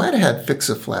 I might have had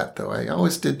Fix-A-Flat, though. I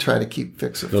always did try to keep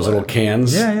Fix-A-Flat. Those little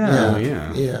cans?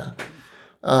 Yeah.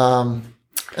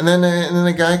 And then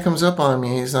the guy comes up on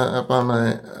me. He's up on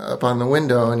the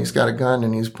window, and he's got a gun,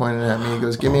 and he's pointing at me. He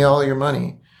goes, "Give me all your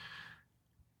money."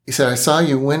 He said, "I saw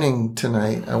you winning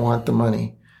tonight. I want the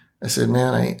money." I said,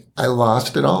 "Man, I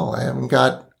lost it all. I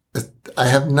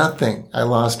have nothing. I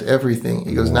lost everything."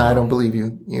 He goes, "No, I don't believe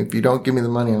you. If you don't give me the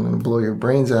money, I'm going to blow your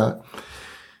brains out."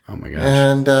 Oh my gosh!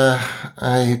 And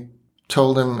I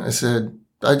told him. I said,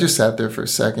 I just sat there for a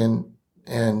second,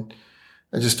 and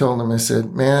I just told him, I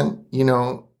said, "Man,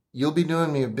 you'll be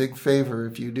doing me a big favor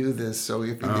if you do this. So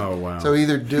so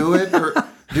either do it or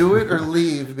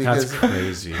leave, because that's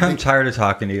crazy. I'm tired of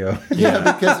talking to you."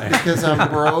 Yeah, because I'm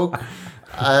broke.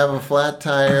 I have a flat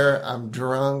tire. I'm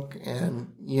drunk,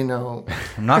 and I'm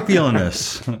not feeling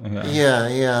this.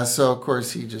 Yeah. So of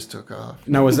course he just took off.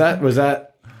 Now was that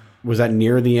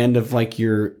near the end of like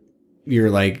your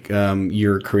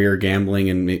career gambling,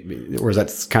 or is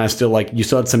that kind of still like you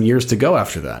still had some years to go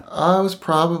after that? I was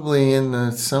probably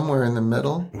somewhere in the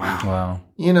middle. Wow.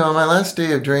 My last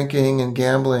day of drinking and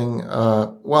gambling,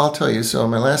 I'll tell you. So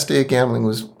my last day of gambling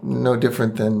was no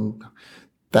different than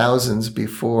thousands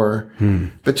before,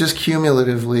 but just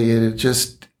cumulatively, it had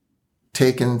just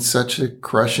taken such a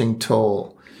crushing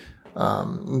toll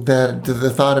that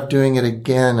the thought of doing it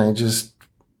again, I just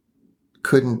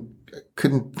couldn't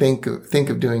think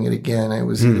of doing it again. I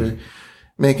was either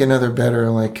make another bet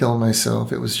or like kill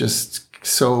myself. It was just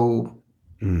so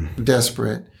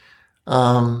desperate.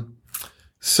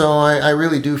 So I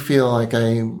really do feel like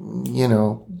I,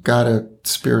 got a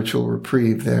spiritual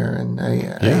reprieve there, and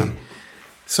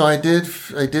so I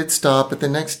did stop. But the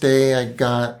next day I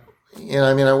got,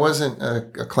 I wasn't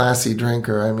a classy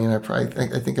drinker. I mean, I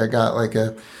think I got like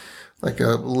a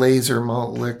laser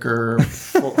malt liquor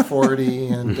 40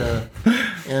 and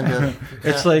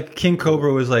it's like King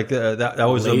Cobra was like that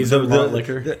was laser malt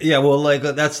liquor.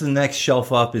 That's the next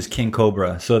shelf up is King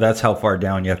Cobra, so that's how far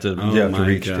down you have to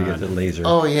reach to get the laser.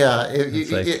 Oh yeah,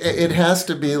 it has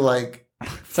to be like,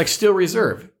 it's like Steel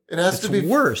Reserve. It has to be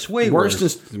worse, way worse.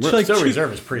 Steel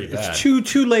Reserve is pretty bad. It's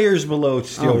two layers below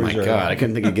Steel Reserve. Oh my God, I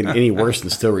couldn't think of getting any worse than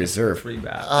Steel Reserve. Pretty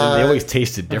bad. They always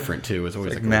tasted different too. It was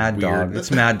always like Mad Dog. It's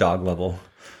Mad Dog level.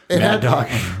 It had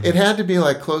to be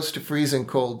like close to freezing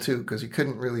cold too, because you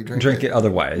couldn't really drink it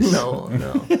otherwise. No.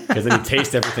 Because then you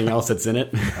taste everything else that's in it.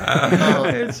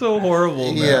 It's so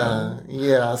horrible.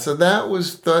 Yeah. So that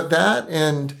was that,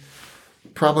 and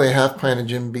probably a half pint of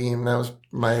Jim Beam. Those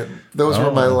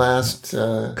were my last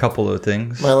couple of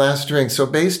things. My last drink. So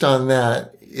based on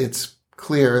that, it's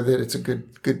clear that it's a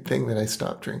good thing that I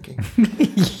stopped drinking.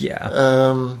 Yeah.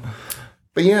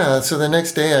 But yeah, so the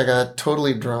next day I got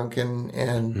totally drunk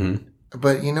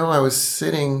but I was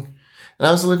sitting and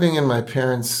I was living in my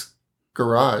parents'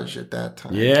 garage at that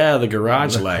time. Yeah, the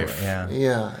garage life.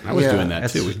 Yeah. I was doing that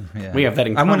too. We have that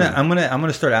in common. I'm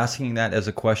gonna start asking that as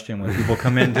a question when people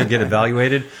come in to get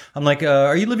evaluated. I'm like,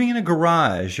 are you living in a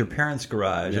garage, your parents'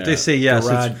 garage? If they say yes,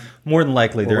 it's more than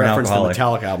likely they're an alcoholic. The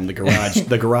Metallica album,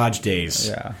 the garage days.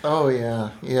 Yeah. Oh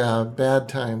yeah, bad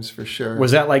times for sure.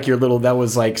 Was that like your little? That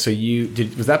was like so you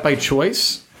did? Was that by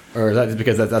choice, or is that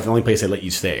because that's the only place they let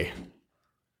you stay?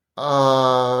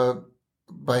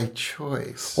 By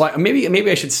choice. Well,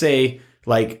 maybe I should say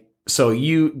like so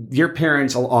your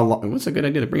parents. What's a good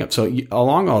idea to bring up? So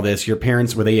along all this, your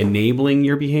parents, were they enabling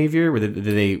your behavior?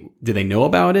 Did they know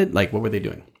about it? Like what were they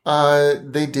doing?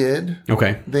 They did.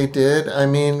 Okay. They did. I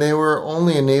mean, they were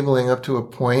only enabling up to a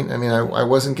point. I mean, I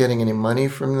wasn't getting any money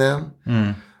from them.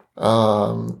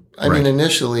 I mean,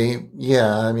 initially,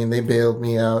 I mean, they bailed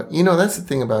me out. That's the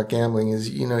thing about gambling is,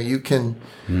 you can,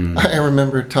 I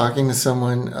remember talking to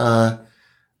someone,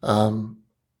 I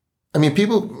mean,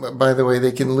 people, by the way,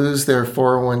 they can lose their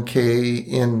 401k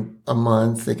in a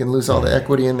month. They can lose all the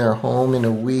equity in their home in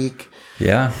a week.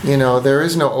 Yeah. There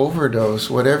is no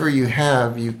overdose. Whatever you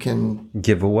have, you can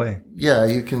give away. Yeah,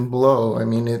 you can blow. I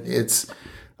mean, it's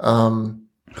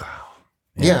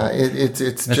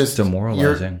it's just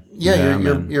demoralizing.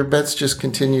 Your bets just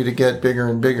continue to get bigger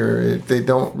and bigger. They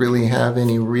don't really have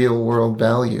any real world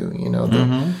value.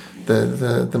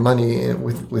 The money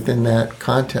within that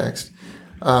context.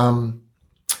 But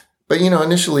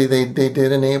initially they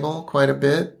did enable quite a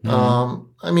bit.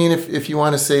 I mean, if you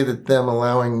want to say that them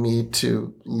allowing me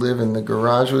to live in the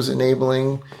garage was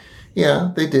enabling,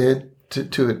 yeah, they did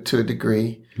to a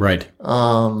degree. Right.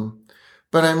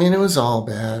 But I mean, it was all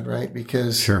bad, right?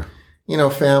 Because,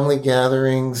 family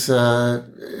gatherings, you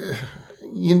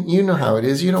know how it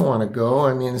is. You don't want to go.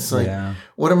 I mean, it's like,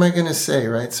 what am I going to say,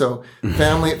 right? So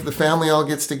the family all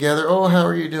gets together. Oh, how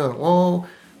are you doing? Oh,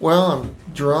 well, I'm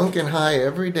drunk and high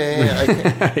every day.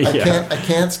 I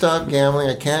can't stop gambling.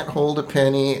 I can't hold a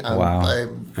penny.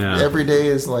 Every day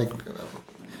is like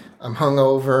I'm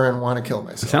hungover and want to kill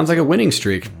myself. Sounds like a winning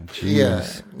streak.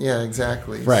 Jeez. Yeah,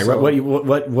 exactly. Right. So, what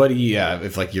do you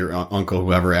if like your uncle,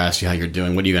 whoever asks you how you're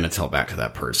doing, what are you going to tell back to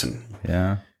that person?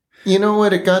 Yeah. You know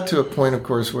what? It got to a point, of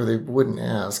course, where they wouldn't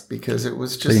ask because it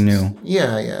was just... They knew.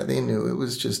 Yeah, they knew. It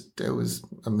was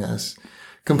a mess.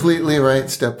 Completely right.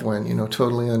 Step one,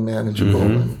 totally unmanageable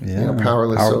and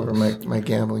powerless over my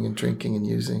gambling and drinking and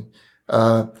using.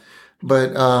 But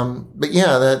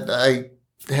yeah, that I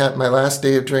had my last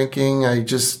day of drinking. I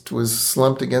just was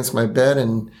slumped against my bed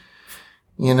and,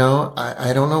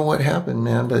 I don't know what happened,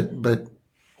 man, but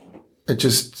I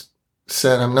just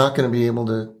said, I'm not going to be able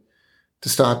to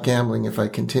stop gambling if I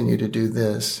continue to do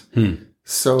this.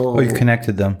 So you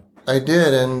connected them. I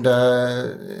did, and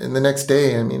the next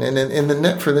day, I mean,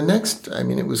 for the next, I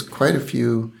mean, it was quite a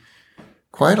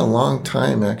long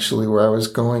time actually, where I was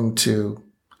going to,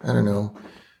 I don't know,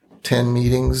 10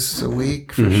 meetings a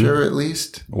week for sure, at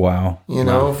least. Wow.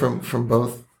 From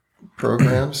both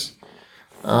programs,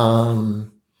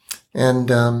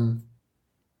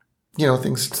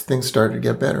 things started to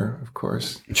get better, of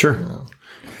course. Sure.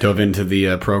 Dove into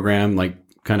the program like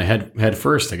kind of head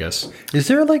first, I guess. Is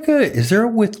there a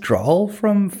withdrawal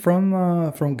from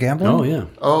gambling? Oh yeah.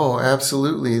 Oh,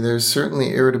 absolutely. There's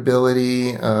certainly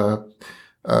irritability,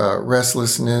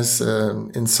 restlessness,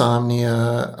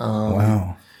 insomnia.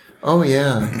 Wow. Oh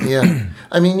yeah.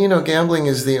 I mean, gambling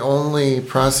is the only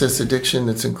process addiction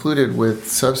that's included with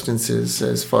substances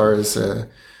as far as a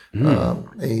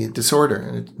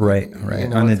disorder. Right.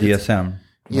 On the DSM.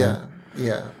 Yeah.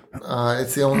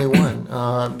 It's the only one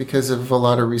because of a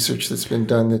lot of research that's been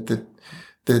done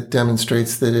that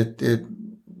demonstrates that it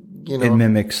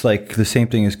mimics like the same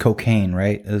thing as cocaine,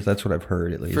 right? That's what I've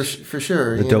heard, at least. For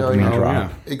sure, the dopamine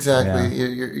drop. Exactly,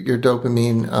 your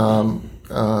dopamine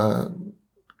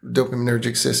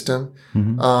dopaminergic system.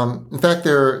 In fact,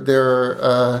 there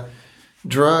are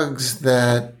drugs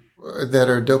that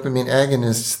are dopamine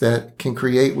agonists that can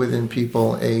create within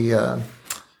people a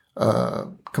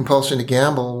compulsion to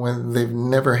gamble when they've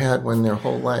never had one their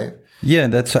whole life. Yeah,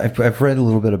 I've read a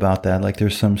little bit about that. Like,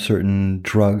 there's some certain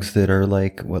drugs that are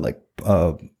like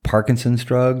Parkinson's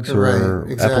drugs or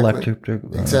epileptic.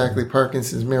 Exactly,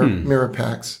 Parkinson's,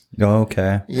 Mirapax. Oh,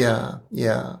 okay. Yeah.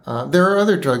 There are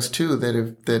other drugs too there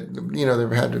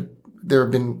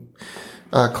have been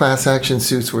class action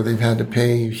suits where they've had to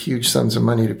pay huge sums of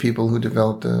money to people who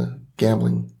developed a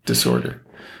gambling disorder.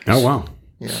 Oh wow.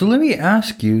 Yeah. So let me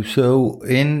ask you,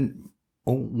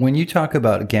 when you talk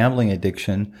about gambling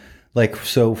addiction,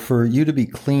 so for you to be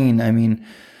clean, I mean,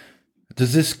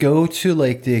 Does this go to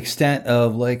like the extent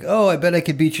of like, oh, I bet I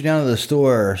could beat you down to the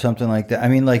store or something like that? I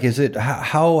mean, like, is it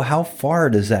how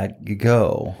far does that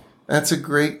go? That's a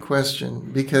great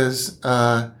question because,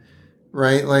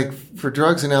 right, like for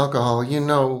drugs and alcohol, you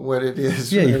know what it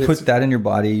is. Yeah, right? you put that in your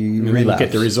body, you relapse. You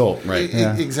get the result, right?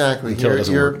 Exactly.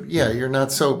 You're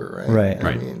not sober, right?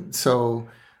 Right. I mean, so,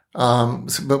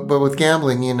 but with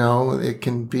gambling, you know, it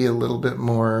can be a little bit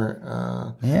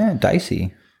more,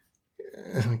 dicey.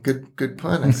 Good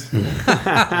pun.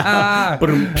 I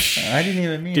didn't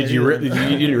even mean. You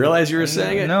didn't realize you were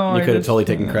saying it? No, you could have totally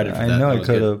taken credit for that. I know that I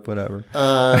could have. Whatever.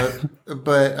 I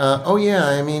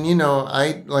mean, you know,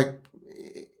 I like.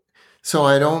 So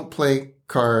I don't play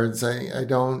cards. I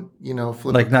don't, you know,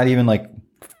 flip. Like not even like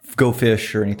Go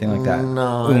Fish or anything like that.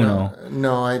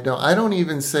 No, I don't. I don't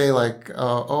even say like,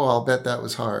 I'll bet that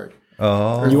was hard.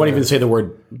 Oh, you won't even say the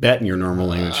word bet in your normal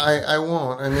language. I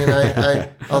won't. I mean,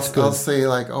 I'll say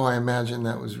like, I imagine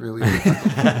that was really.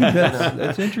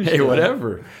 That's interesting. Hey,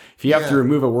 whatever. If you have to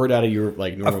remove a word out of your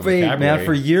like normal vocabulary, man,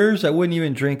 for years I wouldn't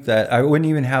even drink that. I wouldn't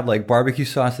even have like barbecue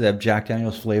sauce that have Jack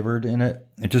Daniel's flavored in it,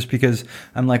 just because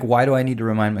I'm like, why do I need to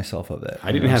remind myself of it?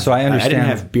 I didn't have. So I understand. I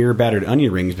didn't have beer battered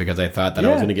onion rings because I thought that I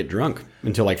was going to get drunk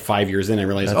until like 5 years in. I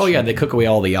realized, they cook away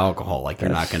all the alcohol. Like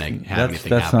you're not going to have anything.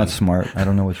 That's happen. not smart. I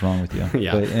don't know what's wrong with you.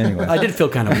 Yeah. But anyway, I did feel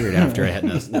kind of weird after I had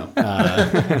this. No.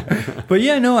 But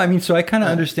yeah, no. I mean, so I kind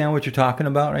of understand what you're talking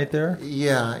about right there.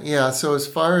 Yeah. So as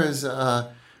far as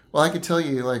I could tell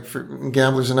you, like for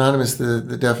Gamblers Anonymous,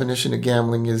 the definition of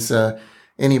gambling is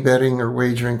any betting or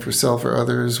wagering for self or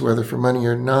others, whether for money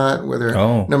or not,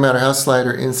 no matter how slight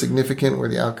or insignificant, where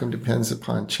the outcome depends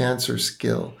upon chance or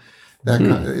skill. That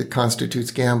it constitutes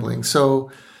gambling.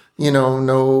 So, you know,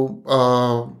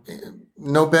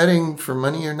 no betting for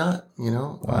money or not. You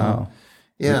know. Wow.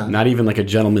 Yeah. Not even like a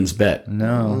gentleman's bet.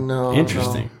 No.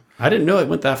 Interesting. No. I didn't know it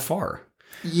went that far.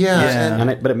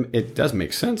 Yeah. But it does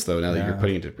make sense, though, now that you're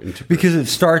putting it into because it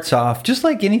starts off just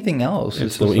like anything else.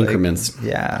 It's little increments.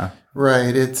 Yeah.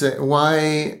 Right. It's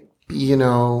why, you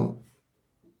know,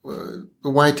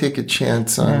 why take a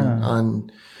chance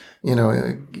on you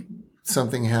know,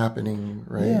 something happening,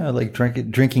 right? Yeah, like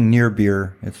drinking near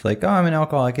beer. It's like, I'm an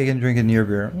alcoholic, I can drink a near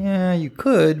beer. Yeah, you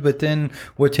could, but then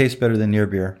what tastes better than near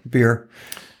beer? Beer,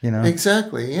 you know?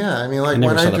 Exactly, yeah. I mean, like I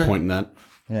never saw the point in that.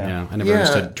 Yeah, I never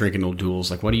understood drinking O'Doul's.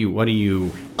 Like, what do you?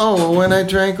 Oh, well, when I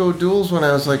drank O'Doul's, when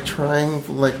I was like trying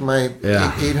like my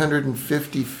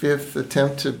 855th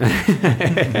attempt to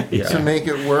make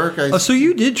it work. So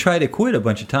you did try to quit a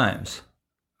bunch of times.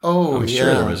 Oh, I'm sure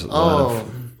there was a lot of...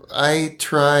 I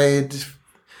tried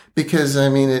because I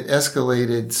mean it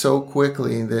escalated so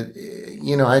quickly that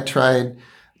you know I tried.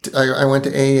 I went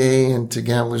to AA and to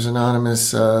Gamblers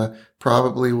Anonymous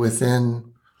probably within.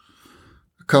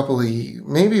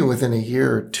 Maybe within a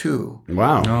year or two.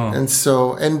 Wow. Oh. And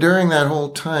during that whole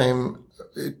time,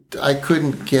 I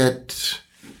couldn't get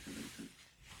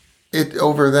it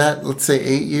over that, let's say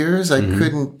 8 years. I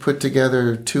couldn't put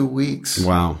together 2 weeks.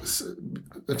 Wow.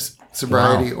 Of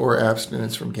sobriety or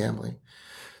abstinence from gambling.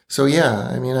 So yeah,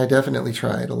 I mean, I definitely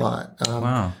tried a lot.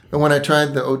 Wow. But when I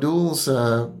tried the O'Doul's,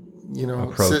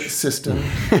 system.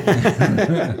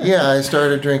 I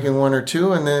started drinking 1 or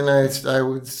 2, and then I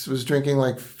was drinking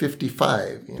like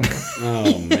 55. You know?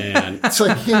 Oh man, it's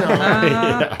like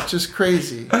just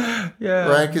crazy. Yeah,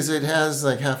 right, because it has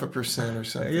like 0.5% or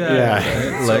something. Yeah.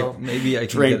 Right? Like so, maybe I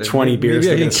can drink 20 beers.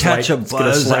 Maybe I can catch a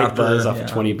buzz off of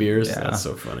 20 beers. Yeah. That's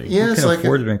so funny. Yeah, you it's can like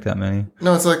afford to drink that many.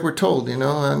 No, it's like we're told, you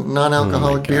know,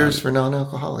 non-alcoholic beers for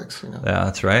non-alcoholics. You know. Yeah,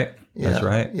 that's right. That's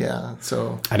right. Yeah.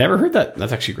 So I never heard that.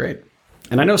 That's actually great.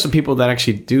 And I know some people that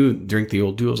actually do drink the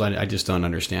O'Doul's. I just don't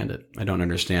understand it. I don't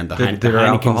understand the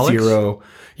Heineken Zero.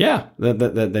 Yeah,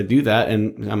 that do that.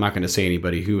 And I'm not going to say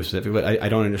anybody who specific, but I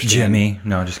don't understand. Jimmy.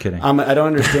 No, just kidding. I don't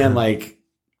understand like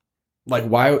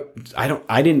why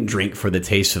I didn't drink for the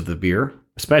taste of the beer,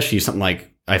 especially something like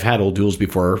I've had O'Doul's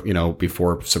before, you know,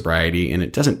 before sobriety, and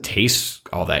it doesn't taste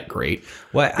all that great.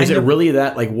 What is it really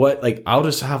that I'll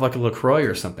just have like a LaCroix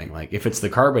or something. Like if it's the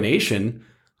carbonation,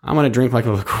 I'm going to drink like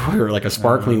a LaCroix or like a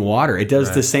sparkling water. It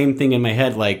does the same thing in my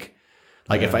head. Like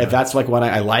if that's like what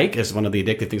I like is one of the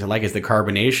addictive things I like is the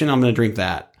carbonation, I'm going to drink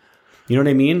that. You know what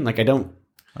I mean? Like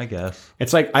I guess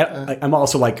it's like, I'm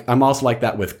also like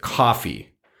that with coffee.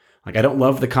 Like I don't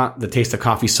love the taste of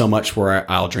coffee so much where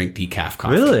I'll drink decaf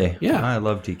coffee. Really? Yeah. I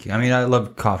love decaf. I mean, I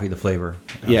love coffee, the flavor.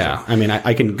 Yeah. I mean,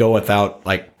 I can go without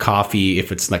like coffee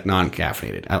if it's like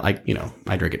non-caffeinated. I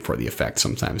drink it for the effect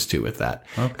sometimes too with that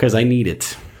because I need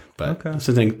it. But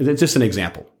it's just an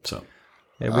example. So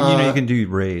Yeah, but you can do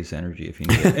raise energy if you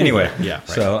need it. Anyway, yeah. Right.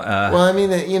 So, well, I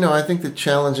mean, I think the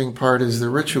challenging part is the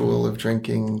ritual of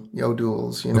drinking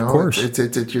O'Doul's. Of course, it's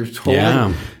you're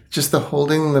holding, just the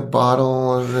holding the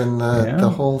bottle and the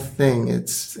whole thing.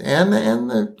 It's and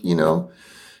the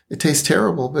it tastes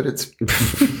terrible, but it's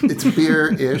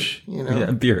beer-ish.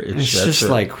 Yeah, beer-ish. It's just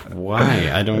like why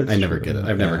I never get it.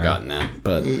 I've never gotten that,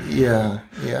 but yeah.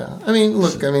 I mean,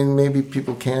 look, maybe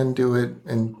people can do it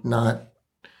and not.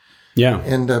 Yeah.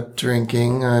 End up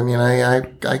drinking. I mean,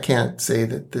 I can't say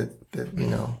that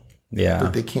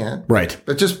that they can't. Right.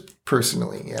 But just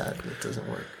personally, it doesn't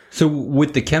work. So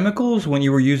with the chemicals, when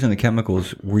you were using the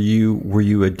chemicals, were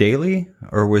you a daily,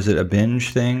 or was it a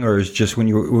binge thing, or is just when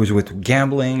it was with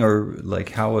gambling, or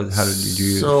like how did you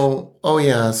do? So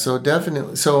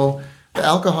definitely. So the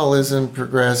alcoholism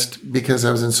progressed because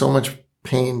I was in so much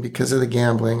pain because of the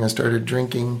gambling. I started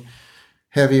drinking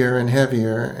heavier and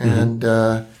heavier, and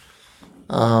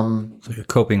it's like a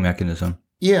coping mechanism.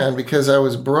 Yeah, and because I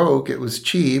was broke, it was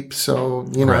cheap. So,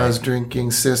 I was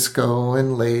drinking Cisco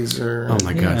and Laser. Oh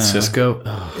my God, Cisco?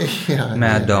 Oh. Yeah,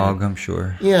 Mad Dog, I'm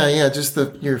sure. Yeah, just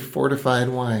your fortified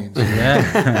wines.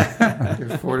 Yeah.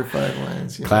 Your fortified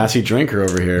wines. Classy drinker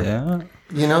over here. Yeah.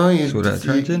 That's what that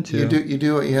turns into. You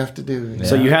do what you have to do. Yeah.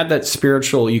 So you had that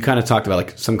spiritual, you kind of talked about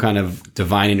like some kind of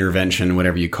divine intervention,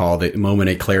 whatever you call it,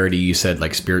 moment of clarity. You said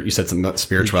like you said something about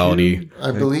spirituality. I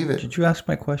believe it. Did you ask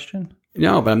my question?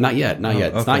 No, but I'm not yet. Not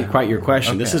yet. It's not quite your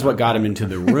question. This is what got him into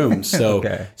the room. So,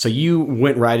 so you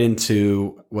went right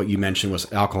into what you mentioned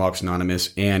was Alcoholics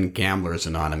Anonymous and Gamblers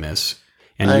Anonymous,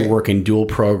 and you work in dual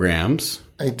programs.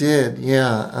 I did,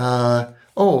 yeah.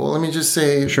 Let me just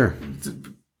say, sure,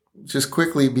 just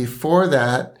quickly before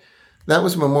that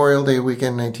was Memorial Day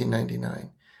weekend,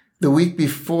 1999. The week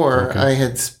before, I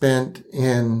had spent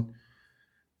in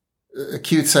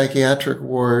acute psychiatric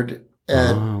ward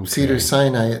at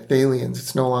Cedars-Sinai at Thalians.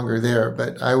 It's no longer there,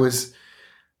 but I was,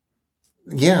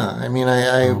 I mean,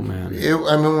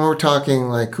 we're talking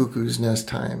like cuckoo's nest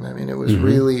time. I mean, it was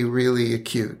really, really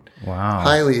acute. Wow.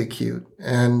 Highly acute.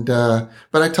 And, but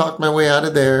I talked my way out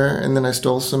of there, and then I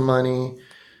stole some money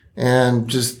and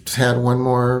just had one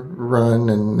more run,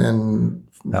 and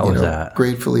that was that.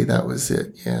 Gratefully, that was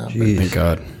it. Yeah. Thank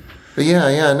God. But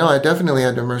no, I definitely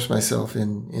had to immerse myself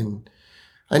in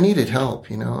I needed help,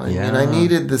 and I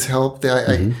needed this help,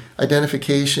 the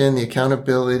identification, the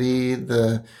accountability,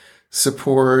 the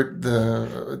support,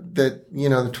 the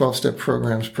 12-step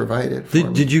programs provided for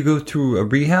me. Did you go through a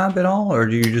rehab at all, or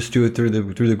do you just do it through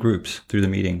the groups, through the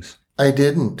meetings? I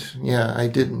didn't. Yeah, I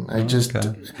didn't. I just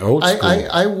old school.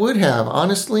 I would have,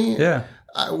 honestly. Yeah.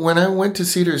 When I went to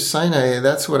Cedars-Sinai,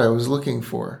 that's what I was looking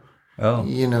for. Oh.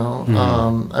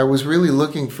 I was really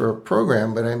looking for a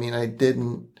program, but I mean, I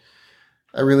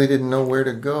really didn't know where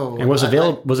to go. And was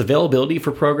availability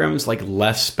for programs like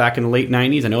less back in the late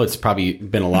 90s? I know it's probably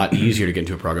been a lot easier to get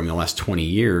into a program in the last 20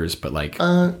 years, but like...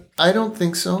 I don't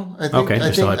think so. I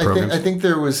think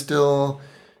there was still,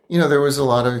 there was a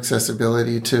lot of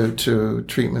accessibility to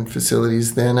treatment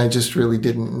facilities then. I just really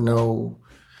didn't know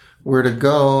where to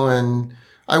go, and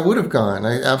I would have gone.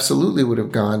 I absolutely would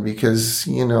have gone because,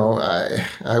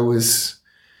 I was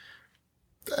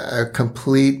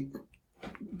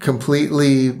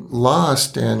completely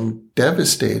lost and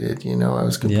devastated. I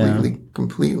was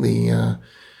completely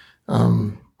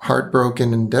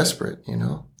heartbroken and desperate.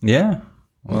 Yeah.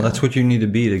 Well, that's what you need to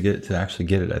be to actually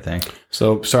get it, I think.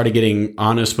 So started getting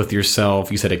honest with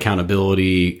yourself. You said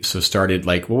accountability. So started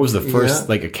what was the first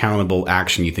accountable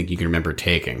action you think you can remember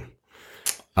taking?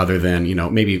 Other than,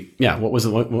 what was it?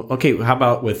 Okay. How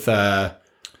about with,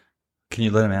 can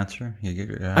you let him answer?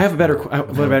 I have a better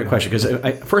question, because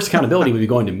first accountability would be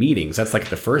going to meetings. That's like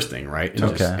the first thing, right?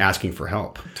 And just asking for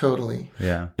help. Totally.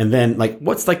 Yeah. And then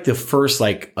what's the first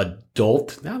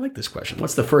adult? I like this question.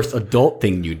 What's the first adult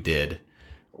thing you did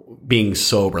being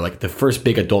sober? The first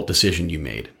big adult decision you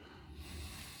made?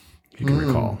 If you can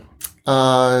recall.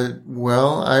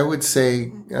 Well, I would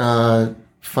say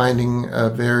finding a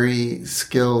very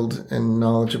skilled and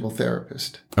knowledgeable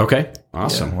therapist. Okay.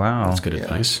 Awesome. Yeah. Wow. That's good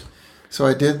advice. So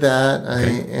I did that,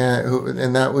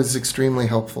 and that was extremely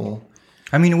helpful.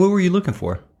 I mean, what were you looking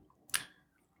for?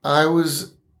 I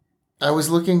was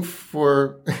looking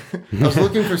for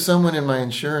someone in my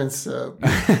insurance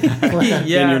plan. In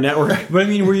your network. But I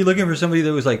mean, were you looking for somebody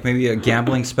that was maybe a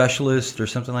gambling specialist or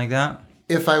something like that?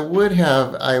 If I would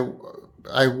have,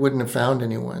 I wouldn't have found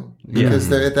anyone,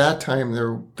 because at that time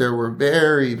there were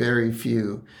very, very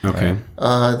few. Okay.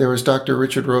 There was Dr.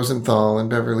 Richard Rosenthal in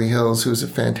Beverly Hills, who's a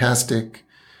fantastic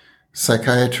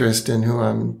psychiatrist and who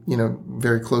I'm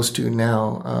very close to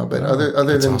now. But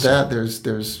other than awesome. That,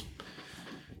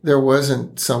 there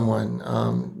wasn't someone.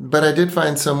 But I did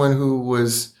find someone who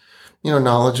was,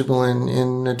 knowledgeable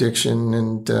in addiction,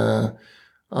 and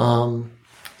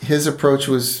his approach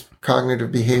was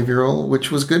cognitive behavioral,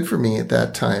 which was good for me at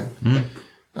that time.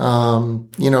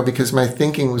 Because my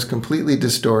thinking was completely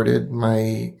distorted.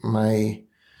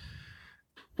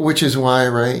 Which is why,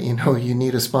 right, you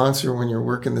need a sponsor when you're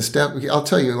working the step. I'll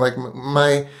tell you, like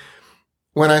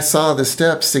when I saw the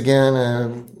steps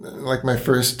again, like my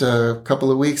first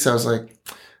couple of weeks, I was like,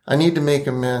 I need to make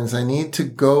amends. I need to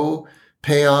go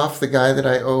pay off the guy that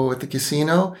I owe at the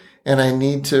casino, and I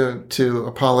need to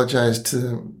apologize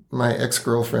to my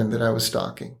ex-girlfriend that I was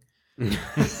stalking.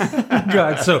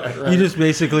 God, so right. You just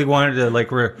basically wanted to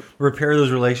like repair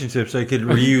those relationships so you could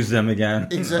reuse them again.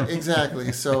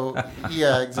 Exactly. So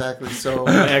yeah, exactly. So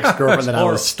my ex-girlfriend that I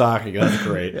was stalking. That's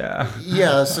great. Yeah.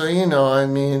 Yeah. So I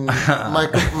mean,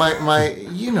 my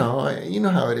you know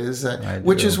how it is.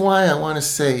 Which is why I want to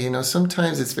say,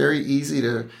 sometimes it's very easy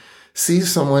to see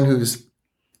someone who's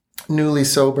newly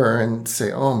sober and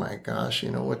say, "Oh my gosh,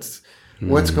 what's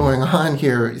going on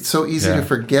here?" It's so easy to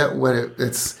forget what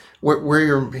it's. Where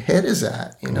your head is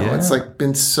at, It's like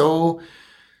been so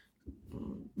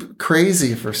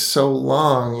crazy for so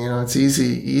long, it's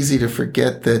easy to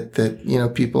forget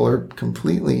that people are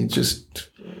completely just.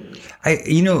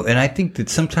 And I think that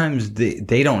sometimes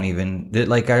they don't even,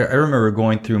 like, I remember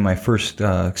going through my first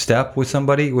step with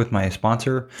somebody, with my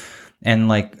sponsor, and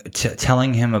like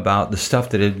telling him about the stuff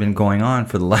that had been going on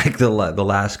for the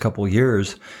last couple of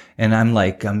years. And I'm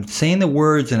saying the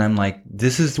words and I'm like,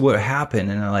 this is what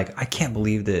happened. And I'm like, I can't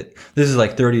believe that this is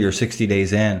like 30 or 60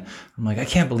 days in. I'm like, I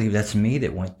can't believe that's me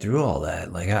that went through all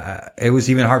that. Like, it was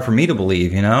even hard for me to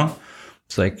believe,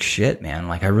 It's like, shit, man.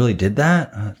 Like, I really did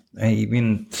that.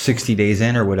 Even 60 days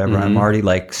in or whatever, I'm already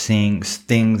like seeing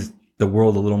the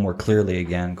world a little more clearly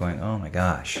again, going, oh my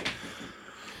gosh.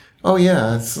 Oh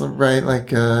yeah, it's right. Like,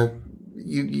 when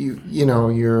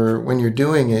you're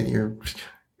doing it, you're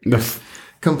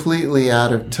completely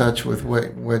out of touch with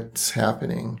what's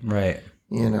happening. Right.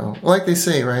 Like they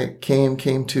say, right? Came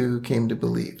to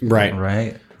believe. Right.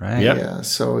 Yep. Yeah.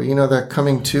 So, that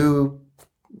coming to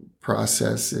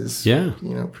process is,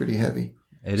 pretty heavy.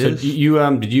 It is.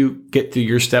 Did you get through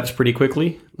your steps pretty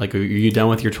quickly? Like, are you done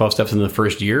with your 12 steps in the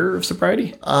first year of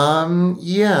sobriety?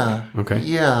 Yeah. Okay.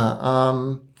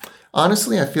 Yeah.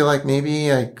 Honestly, I feel like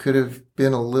maybe I could have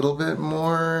been a little bit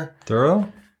more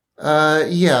thorough.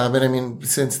 Yeah, but I mean,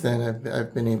 since then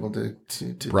I've been able to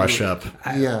brush up.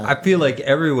 Yeah, I feel like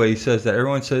everybody says that.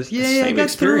 Everyone says, "Yeah, I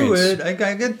got through it. I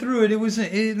got through it. It was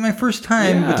my first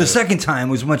time, but the second time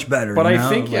was much better." But I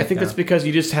think that's because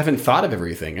you just haven't thought of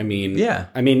everything. I mean,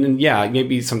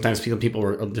 maybe sometimes people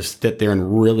will just sit there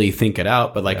and really think it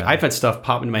out. But I've had stuff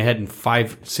pop into my head in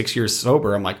 5-6 years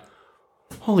sober. I'm like,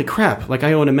 holy crap! Like,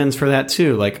 I owe an amends for that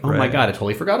too. Like, oh my God, I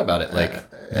totally forgot about it. Like.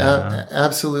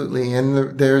 Absolutely,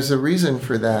 and there's a reason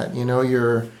for that.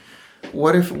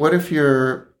 What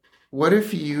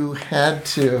if you had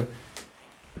to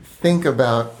think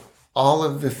about all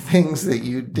of the things that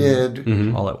you did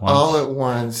all at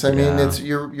once? I mean, it's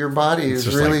your body is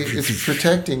really it's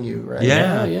protecting you, right?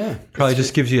 Yeah. Probably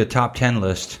just gives you a top 10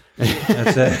 list.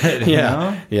 That's it.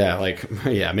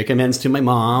 Make amends to my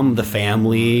mom, the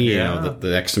family,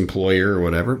 the ex-employer or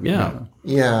whatever.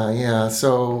 Yeah.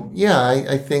 So,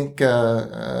 I think,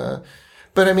 but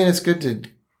I mean, it's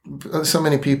good so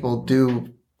many people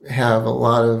do have a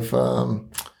lot of,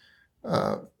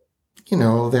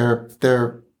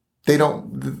 they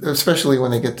don't, especially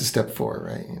when they get to step 4,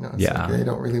 right? Like they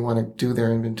don't really want to do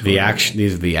their inventory.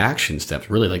 These are the action steps,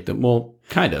 really,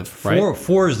 kind of, right?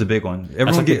 4 is the big one.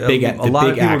 Everyone gets a lot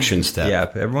of action step.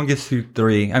 Yeah, everyone gets through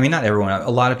 3. I mean, not everyone.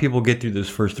 A lot of people get through those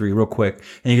first 3 real quick,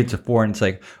 and you get to 4, and it's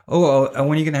like, when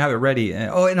are you going to have it ready?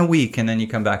 And, in a week, and then you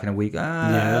come back in a week.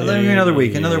 Another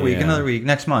week,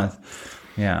 next month.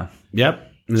 Yeah. Yep.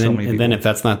 And then if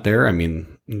that's not there, I mean,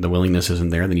 the willingness isn't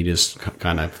there, then you just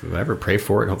kind of pray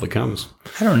for it. Hopefully it comes.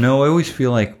 I don't know. I always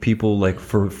feel like people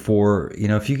for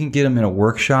if you can get them in a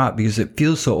workshop, because it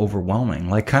feels so overwhelming.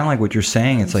 Like kind of like what you're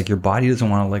saying. It's like your body doesn't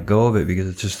want to let go of it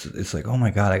because it's like, oh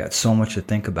my God, I got so much to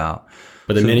think about.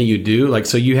 But the minute you do,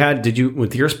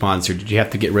 with your sponsor, did you have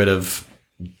to get rid of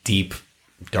deep,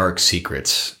 dark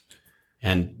secrets?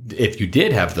 And if you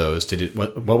did have those,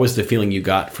 what was the feeling you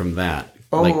got from that?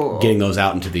 Getting those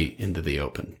out into the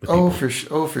open. For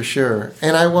sure.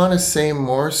 And I want to say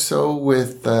more so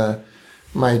with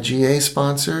my GA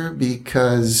sponsor,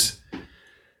 because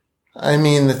I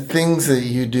mean the things that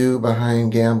you do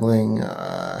behind gambling.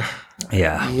 The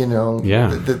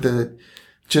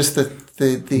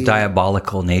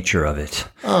diabolical nature of it.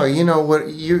 Oh, what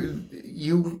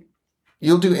you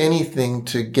you'll do anything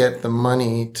to get the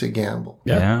money to gamble.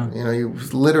 Yeah. You know, you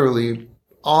literally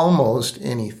almost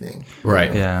anything.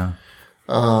 Right. Yeah.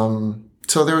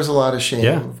 So there was a lot of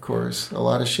shame, of course, a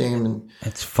lot of shame. And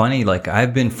it's funny. Like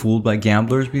I've been fooled by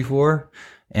gamblers before,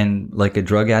 and like a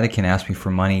drug addict can ask me for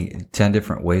money 10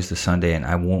 different ways to Sunday, and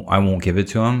I won't give it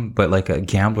to him. But like a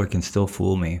gambler can still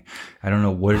fool me. I don't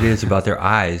know what it is about their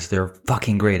eyes. They're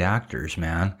fucking great actors,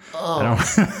 man. Oh. I don't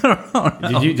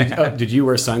know. Did you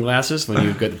wear sunglasses when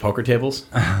you go to the poker tables?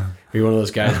 Were you one of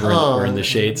those guys wearing the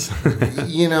shades?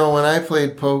 You know, when I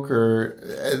played poker,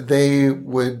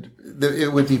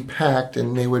 it would be packed,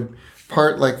 and they would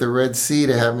part like the Red Sea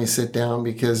to have me sit down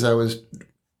because I was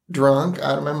drunk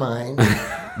out of my mind,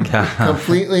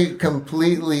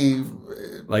 completely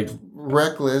like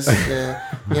reckless.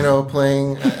 You know,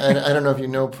 playing. I don't know if you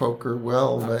know poker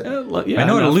well, but I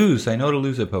know how to lose. I know how to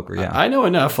lose at poker. Yeah, I know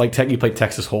enough. Like you play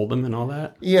Texas Hold'em and all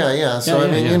that. Yeah.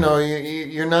 So you know,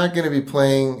 you're not going to be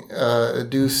playing a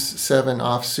deuce 7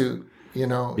 offsuit. You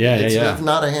know, it's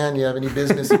not a hand you have any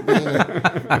business being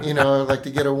in. You know, like to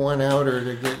get a 1-outer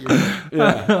to get you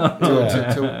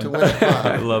to win a pot.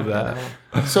 I love that. You know?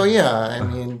 So I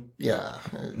mean,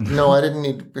 no, I didn't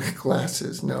need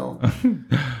glasses. No.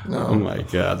 Oh my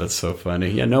God, that's so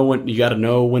funny. Yeah, you got to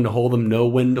know when to hold them, know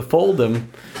when to fold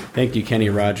them. Thank you, Kenny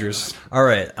Rogers. All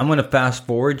right, I'm going to fast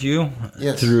forward you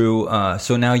through.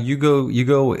 So now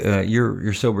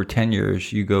you're sober 10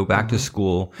 years. You go back to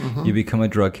school. You become a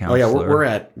drug counselor. Oh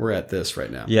yeah, we're at this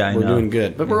right now. Yeah, we're doing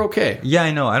good, but we're okay. Yeah,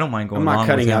 I know. I don't mind going. I'm not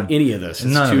cutting out any of this.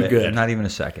 It's too good. Not even a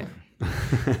second.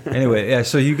 Anyway,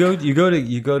 so you go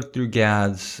through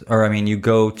GADS, or I mean, you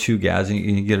go to GADS and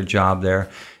you get a job there,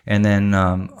 and then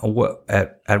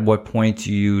at what point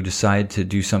do you decide to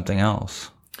do something else?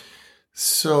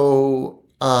 So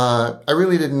I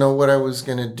really didn't know what I was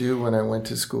going to do when I went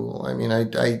to school. I mean,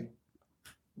 I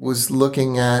was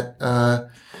looking at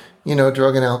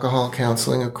drug and alcohol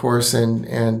counseling, of course,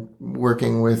 and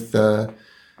working with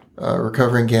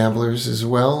recovering gamblers as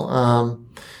well.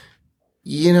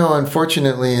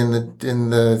 Unfortunately, in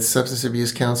the substance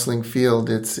abuse counseling field,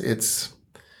 it's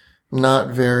not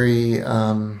very.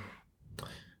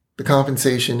 The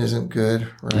compensation isn't good,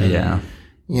 right? Yeah.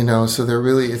 So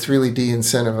it's really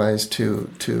de-incentivized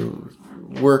to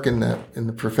work in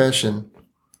the profession.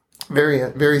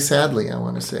 Very, very sadly, I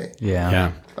want to say.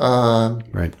 Yeah.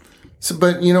 Right. So,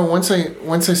 but once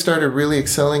I started really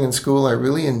excelling in school, I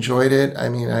really enjoyed it. I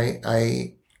mean,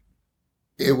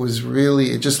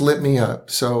 it just lit me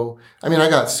up. So, I mean, I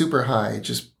got super high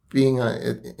just being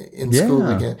in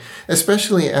school again,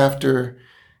 especially after,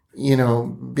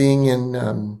 being in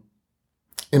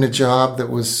a job that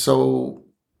was so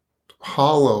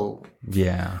hollow.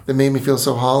 Yeah. That made me feel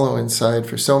so hollow inside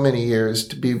for so many years,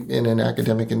 to be in an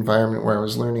academic environment where I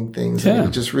was learning things. Yeah. And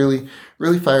it just really,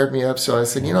 really fired me up. So I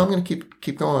said, I'm going to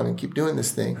keep going and keep doing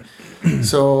this thing.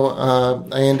 So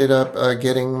I ended up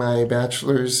getting my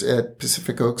bachelor's at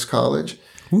Pacific Oaks College.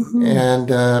 Woo-hoo. And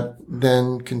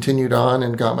then continued on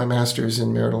and got my master's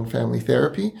in marital and family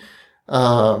therapy.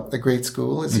 A great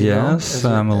school, as you know. Yes,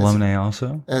 I'm alumni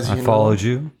also. I followed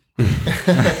you.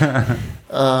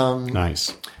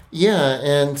 Nice. Yeah,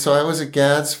 and so I was at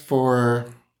GADS for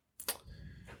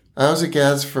a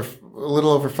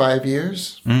little over 5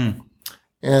 years. And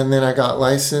then I got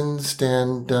licensed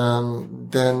and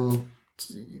then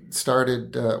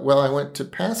started, I went to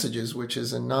Passages, which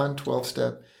is a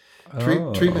non-12-step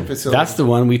treatment facility. That's the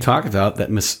one we talked about. That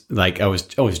I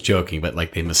was joking, but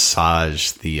like they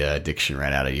massage the addiction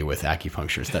right out of you with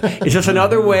acupuncture stuff. It's just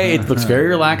another way. It looks very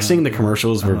relaxing. The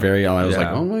commercials were very. I was like,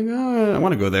 oh my God, I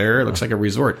want to go there. It looks like a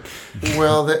resort.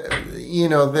 Well,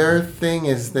 their thing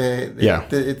is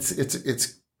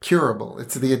it's curable.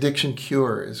 It's the addiction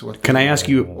cure is what. Can I ask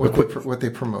you what they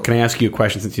promote? Can I ask you a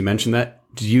question since you mentioned that?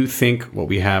 Do you think what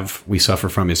we suffer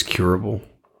from is curable?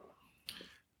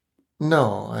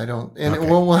 No, I don't. And okay.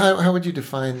 Well, how would you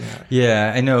define that?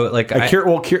 Yeah, I know. Like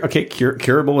curable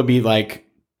would be like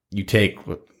you take.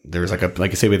 There's like I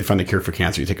say, they find the cure for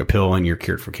cancer. You take a pill and you're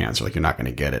cured for cancer. Like you're not going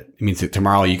to get it. It means that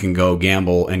tomorrow you can go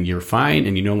gamble and you're fine,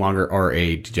 and you no longer are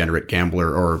a degenerate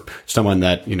gambler or someone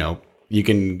that you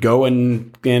can go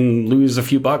and lose a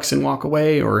few bucks and walk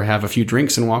away, or have a few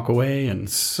drinks and walk away. And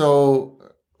so.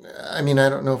 I mean, I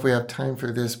don't know if we have time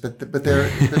for this, but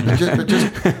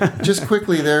just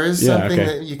quickly, there is something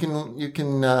that you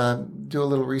can do a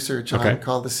little research on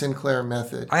called the Sinclair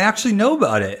method. I actually know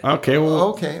about it. Okay,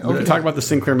 well, we'll talk about the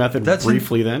Sinclair method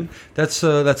briefly then. That's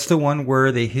the one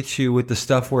where they hit you with the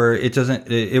stuff where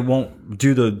it won't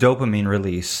do the dopamine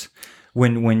release.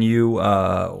 when you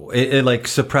it like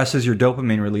suppresses your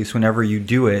dopamine release whenever you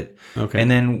do it. Okay.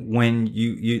 And then when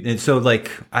you and so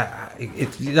like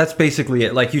that's basically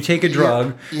it. Like you take a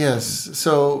drug. Yes.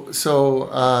 So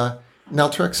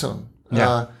naltrexone.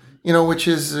 Yeah. Which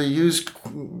is used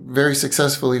very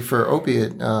successfully for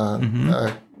opiate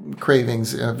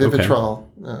cravings, Vivitrol,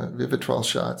 Vivitrol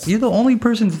shots. You're the only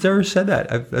person that's ever said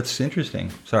that. That's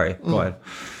interesting. Sorry, go ahead.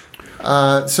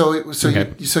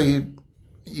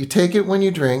 You take it when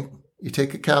you drink. You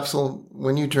take a capsule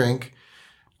when you drink,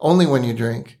 only when you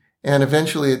drink, and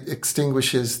eventually it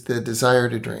extinguishes the desire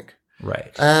to drink.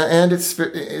 Right. And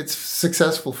it's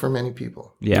successful for many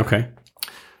people. Yeah. Okay.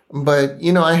 But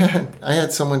I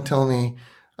had someone tell me,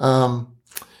 I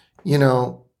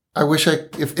wish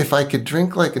if I could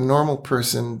drink like a normal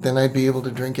person, then I'd be able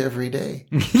to drink every day.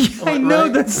 I know,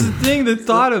 right? That's the thing. The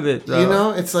thought of it.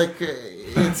 Though. It's like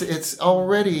it's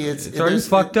already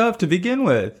fucked up to begin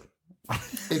with.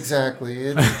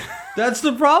 Exactly. That's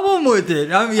the problem with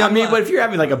it. I mean, but if you're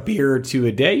having like a beer or two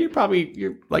a day,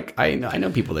 you're like I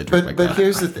know people that drink. But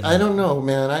here's the I don't know,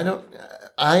 man.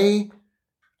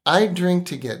 I drink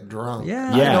to get drunk.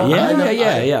 Yeah.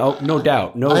 Oh, no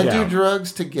doubt. I do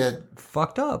drugs to get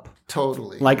fucked up.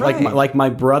 Totally. Like my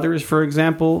brothers, for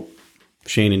example,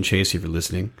 Shane and Chase, if you're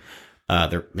listening,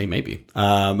 they may be.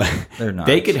 They're not.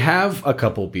 They could have a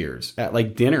couple beers at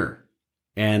like dinner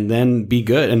and then be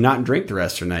good and not drink the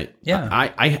rest of the night. Yeah.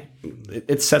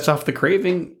 It sets off the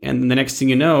craving, and the next thing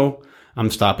you know, I'm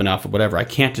stopping off of whatever. I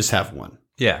can't just have one.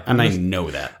 Yeah. And I know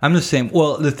that. I'm the same.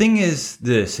 Well, the thing is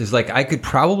like I could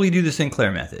probably do the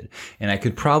Sinclair method and I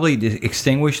could probably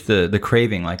extinguish the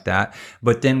craving like that.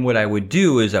 But then what I would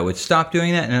do is I would stop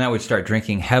doing that and then I would start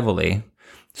drinking heavily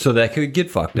so that I could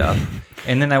get fucked up.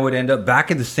 And then I would end up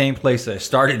back at the same place that I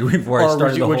started before I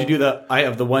started. Would you do I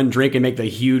have the one drink and make the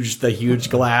huge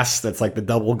glass that's like the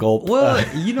double gulp? Well,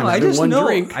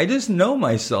 I just know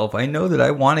myself. I know that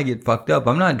I want to get fucked up.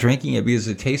 I'm not drinking it because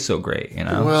it tastes so great,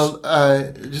 Well,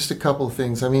 just a couple of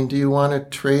things. I mean, do you want to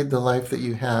trade the life that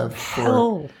you have for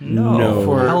Hell no.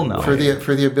 for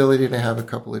the ability to have a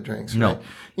couple of drinks? Right?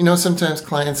 No. Sometimes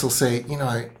clients will say,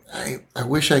 I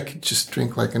wish I could just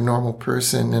drink like a normal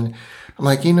person, and I'm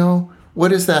like, what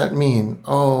does that mean?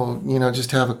 Oh,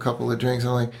 just have a couple of drinks.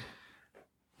 I'm like,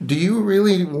 do you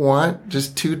really want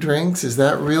just 2 drinks? Is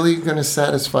that really going to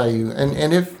satisfy you?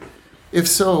 And if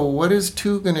so, what is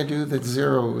 2 going to do that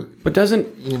 0? But doesn't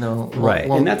right?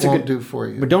 And that's won't do for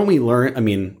you. But don't we learn? I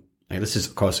mean, this is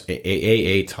of course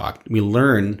AA talk. We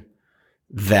learn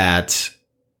that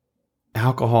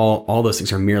alcohol, all those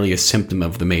things are merely a symptom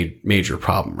of the major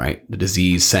problem, right? The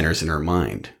disease centers in our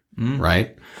mind,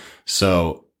 right?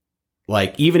 So.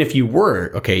 Like, even if you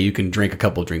were, you can drink a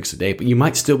couple of drinks a day, but you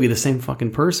might still be the same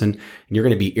fucking person. And you're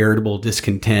going to be irritable,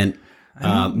 discontent,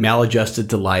 maladjusted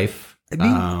to life. I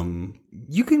mean,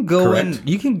 you can go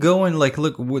and like,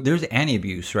 look, there's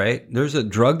anti-abuse, right? There's a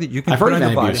drug that you can put on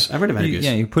your body. I've heard of anti-abuse.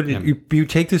 You put it, you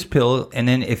take this pill, and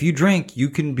then if you drink, you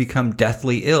can become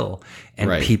deathly ill.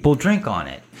 And people drink on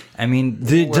it. I mean,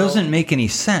 it doesn't make any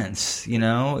sense,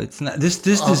 It's not, this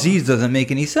disease doesn't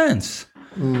make any sense.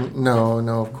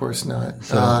 No, of course not.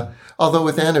 Although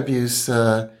with antabuse,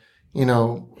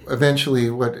 eventually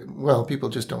people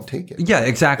just don't take it. Yeah,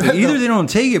 exactly. Either they don't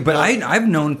take it, but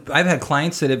I've had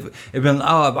clients that have been,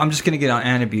 I'm just going to get on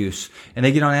antabuse, and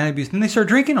they get on antabuse, and then they start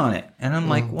drinking on it, and I'm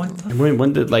like, what the?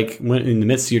 When in the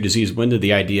midst of your disease, when did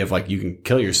the idea of like you can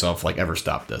kill yourself like ever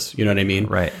stop this? You know what I mean?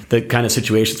 Right. The kind of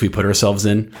situations we put ourselves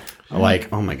in.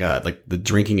 Like, oh my God, like the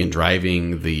drinking and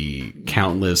driving, the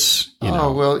countless,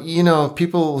 Oh, well,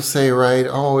 people will say, right,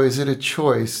 is it a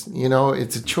choice?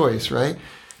 It's a choice, right?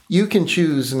 You can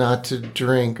choose not to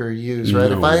drink or use,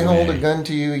 right? If I hold a gun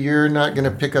to you, you're not going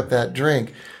to pick up that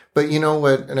drink. But you know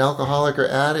what an alcoholic or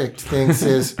addict thinks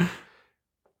is,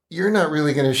 you're not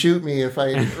really going to shoot me if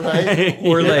I, right?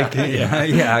 Or exactly.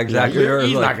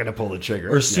 He's not going to pull the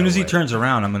trigger. Or as soon as he turns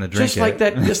around, I'm going to drink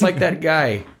it. Just like that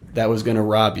guy that was going to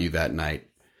rob you that night.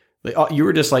 You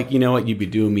were just like, you know what, you'd be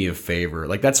doing me a favor.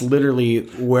 Like, that's literally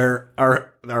where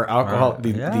our alcohol,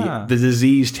 the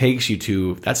disease takes you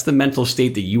to. That's the mental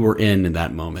state that you were in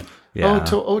that moment. Yeah.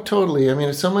 Totally. I mean,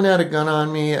 if someone had a gun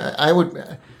on me, I would,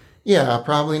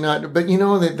 probably not. But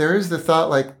that there is the thought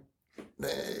like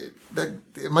that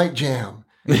it might jam.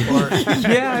 Or,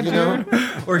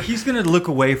 or he's going to look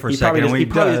away for a second. He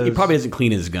probably doesn't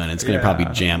clean his gun. It's going to probably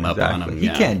jam up on him. He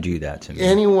can't do that to me.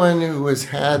 Anyone who has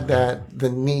had the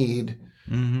need,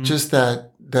 just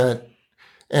that,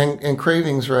 and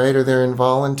cravings, right? Or they're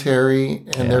involuntary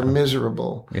and they're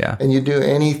miserable. Yeah. And you do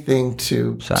anything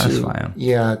to satisfy them.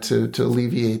 Yeah, to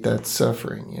alleviate that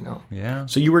suffering, you know. Yeah.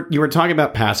 So you were talking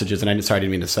about passages, and I decided I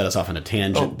didn't mean to set us off on a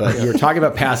tangent, but you were talking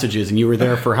about passages, and you were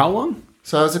there for how long?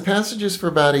 So I was at Passages for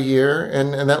about a year,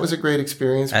 and that was a great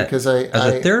experience because as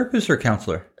a therapist or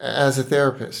counselor? As a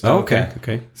therapist. Oh,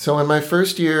 okay. So in my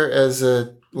first year as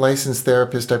a licensed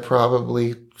therapist, I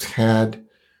probably had,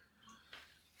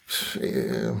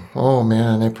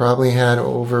 I probably had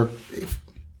over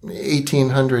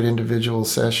 1,800 individual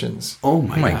sessions. Oh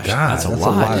my gosh, that's a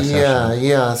lot. Of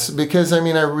Yeah. Because I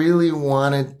really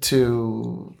wanted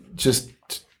to just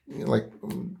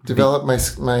develop my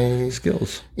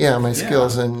skills. Yeah, my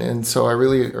skills, and so I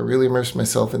really immersed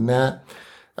myself in that.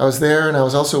 I was there, and I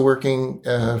was also working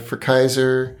for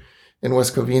Kaiser in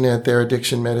West Covina at their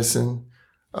addiction medicine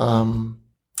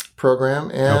program,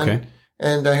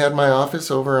 and I had my office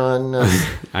over on.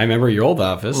 I remember your old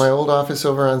office. My old office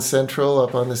over on Central,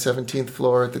 up on the 17th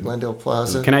floor at the Glendale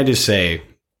Plaza. Can I just say,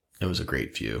 it was a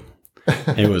great view.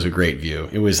 It was a great view.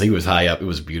 He was high up. It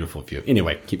was a beautiful view.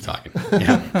 Anyway, keep talking.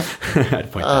 Yeah,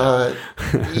 I'd point that out.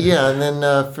 And then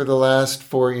for the last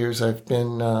 4 years, I've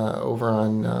been over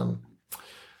on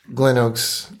Glen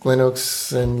Oaks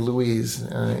and Louise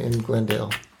in Glendale.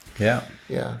 Yeah.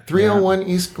 301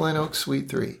 East Glen Oaks, Suite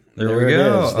 3. There we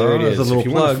go. There it is. A little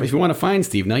plug. If you want to find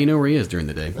Steve, now you know where he is during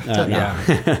the day.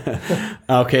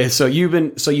 Okay, so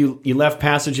you left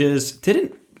Passages.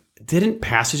 Didn't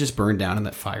Passages burn down in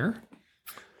that fire?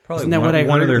 Probably Isn't that what I heard?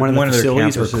 One of the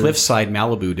facilities, or campuses. Cliffside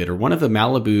Malibu did, or one of the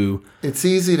Malibu. It's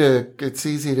easy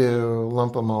to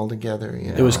lump them all together. You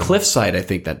know? It was Cliffside, I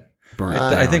think, that burned.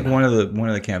 I think one of the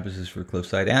campuses for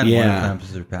Cliffside and one of the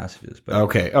campuses for Passages. But.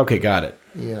 Okay, got it.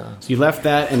 Yeah. So you left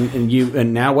that,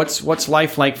 and now what's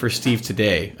life like for Steve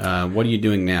today? What are you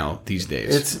doing now these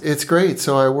days? It's great.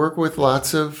 So I work with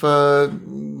lots of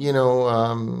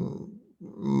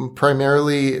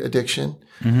primarily addiction.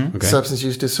 Mm-hmm. Okay. Substance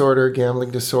use disorder,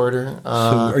 gambling disorder. So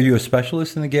are you a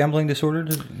specialist in the gambling disorder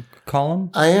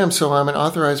column? I am. So I'm an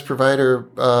authorized provider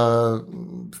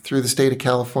through the state of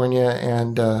California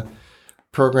and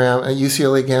program, a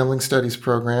UCLA Gambling Studies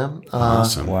program.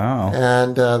 Awesome. Wow.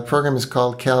 And the program is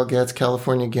called CalGETS,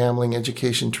 California Gambling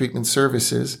Education Treatment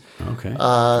Services. Okay.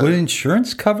 Would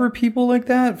insurance cover people like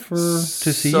that to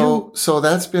see you? So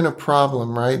that's been a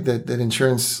problem, right? That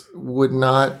insurance would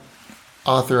not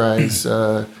authorize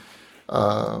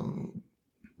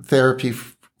therapy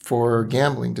for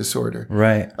gambling disorder.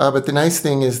 Right. But the nice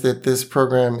thing is that this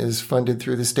program is funded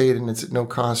through the state and it's at no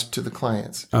cost to the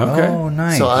clients. Okay. Oh,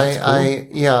 nice. So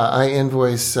I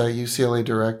invoice UCLA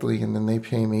directly and then they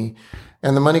pay me.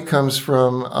 And the money comes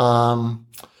from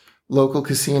local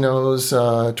casinos,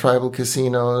 tribal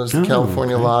casinos, the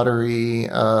California Lottery,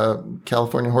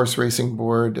 California Horse Racing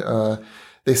Board.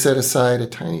 They set aside a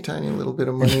tiny, tiny little bit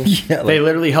of money. They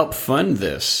literally help fund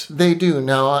this. They do.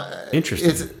 Now,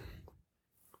 Interesting.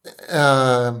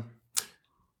 I'd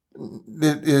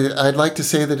like to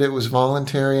say that it was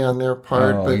voluntary on their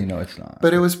part, but it's not.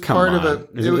 But it was part of a.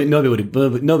 Nobody would have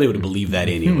believed that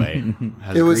anyway.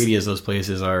 As greedy as those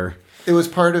places are. It was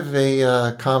part of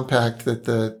a compact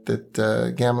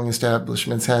that gambling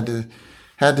establishments had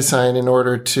to sign in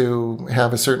order to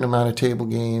have a certain amount of table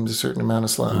games, a certain amount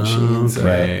of slot machines.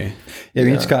 Okay.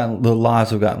 The laws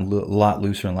have gotten a lot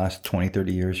looser in the last 20,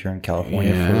 30 years here in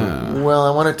California. Yeah. Well, I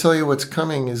want to tell you what's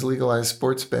coming is legalized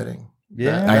sports betting.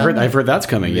 Yeah. I've heard that's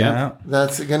coming. Yeah.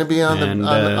 That's going to be on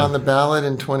the ballot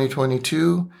in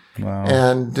 2022. Wow.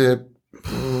 And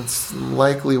it's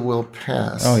likely will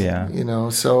pass. Oh yeah.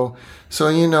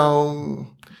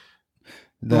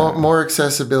 More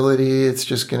accessibility. It's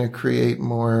just going to create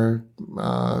more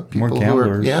people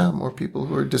more people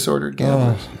who are disordered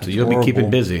gamblers. So you'll be keeping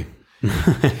busy.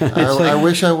 I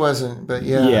wish I wasn't, but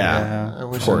I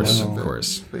wish of course, I wasn't, of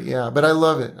course. But I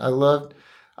love it.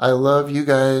 I love you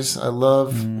guys. I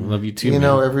love you too.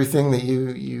 Everything that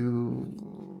you.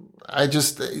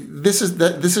 This is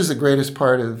the greatest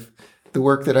part of the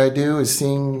work that I do is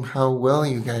seeing how well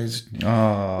you guys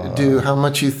do, how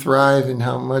much you thrive, and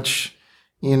how much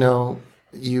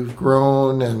you've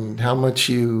grown, and how much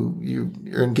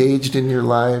you're engaged in your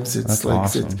lives. It's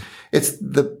awesome.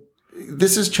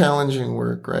 This is challenging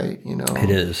work, right? It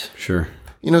is. Sure.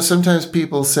 Sometimes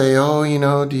people say,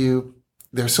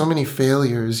 there's so many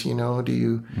failures, how do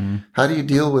you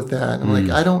deal with that? And I'm like,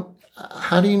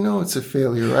 how do you know it's a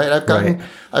failure, right?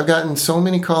 I've gotten so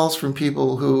many calls from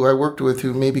people who I worked with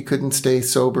who maybe couldn't stay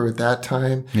sober at that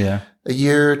time. Yeah. a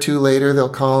year or two later, they'll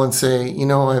call and say,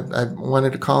 I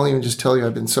wanted to call you and just tell you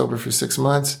I've been sober for 6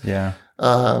 months. Yeah.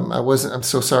 I'm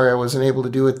so sorry I wasn't able to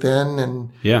do it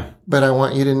then. But I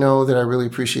want you to know that I really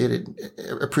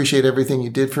appreciate everything you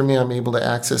did for me. I'm able to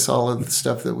access all of the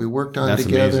stuff that we worked on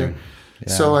together. Amazing.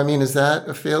 Yeah. So, is that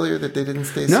a failure that they didn't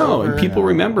stay sober? No, and people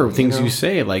remember things you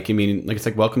say. Like, it's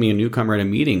like welcoming a newcomer at a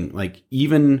meeting. Like,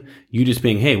 even you just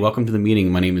being, hey, welcome to the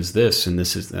meeting. My name is this, and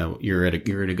this is, you're at a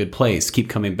good place. Keep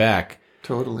coming back.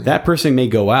 Totally. That person may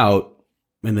go out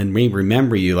and then may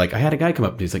remember you. Like, I had a guy come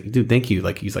up and he's like, dude, thank you.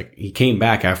 Like, he came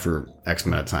back after X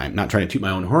amount of time. Not trying to toot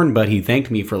my own horn, but he thanked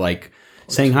me for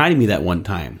saying hi to me that one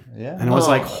time. Yeah. And I was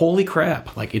like, holy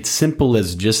crap. Like, it's simple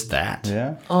as just that.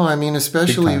 Yeah. Oh,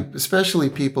 especially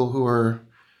people who are,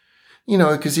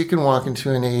 because you can walk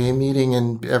into an AA meeting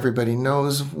and everybody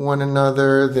knows one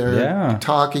another. They're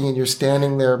talking and you're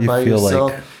standing there by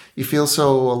yourself. You feel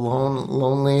so alone,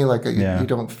 lonely, like you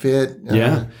don't fit.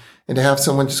 And to have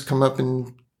someone just come up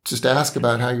and just ask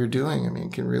about how you're doing,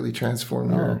 can really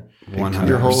transform your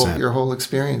whole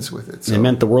experience with it. So. It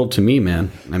meant the world to me,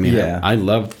 man. I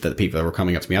loved the people that were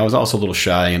coming up to me. I was also a little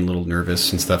shy and a little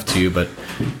nervous and stuff too, but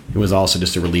it was also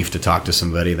just a relief to talk to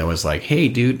somebody that was like, hey,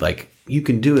 dude, like, you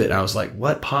can do it. I was like,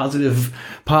 what positive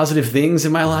things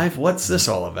in my life? What's this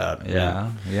all about?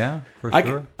 Yeah, for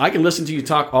sure. I can listen to you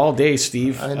talk all day,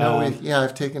 Steve. I know.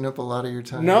 I've taken up a lot of your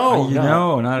time. No,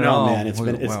 not at all. Man, it's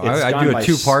I do a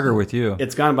two-parter with you.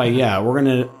 It's gone by. Yeah, we're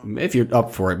gonna, if you're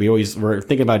up for it, we're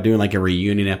thinking about doing like a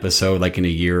reunion episode, like in a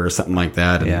year or something like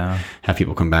that, and have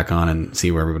people come back on and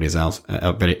see where everybody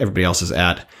else is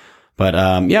at. But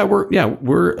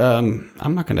we're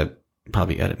I'm not gonna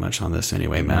probably edit much on this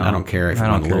anyway, man. No, I don't care if you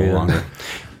want a little longer.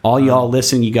 All y'all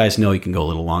listen, you guys know you can go a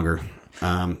little longer.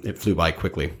 It flew by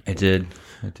quickly. It did.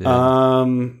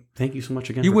 Thank you so much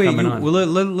again for coming on.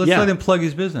 Let's let him plug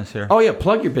his business here. Oh yeah,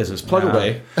 plug your business. Plug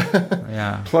away.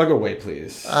 Plug away,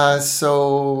 please.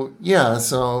 So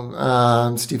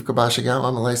Steve Kobashigawa.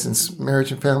 I'm a licensed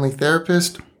marriage and family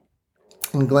therapist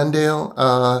in Glendale.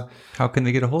 How can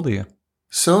they get a hold of you?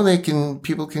 So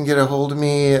people can get a hold of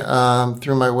me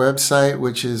through my website,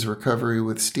 which is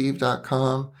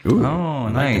recoverywithsteve.com. Ooh, oh,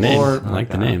 nice. I like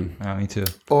the name. Oh, me too.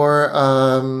 Or,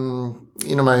 my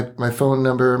phone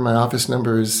number, my office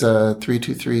number is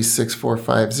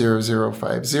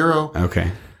 323-645-0050. Okay.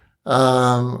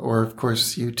 Or of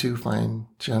course you two fine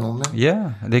gentlemen.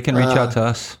 Yeah, they can reach out to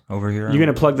us over here. You're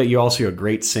going to plug that you're also a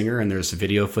great singer, and there's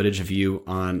video footage of you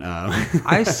on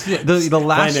I see the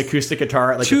last playing acoustic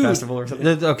guitar at like a festival or something.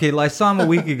 I saw him a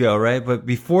week ago, right? But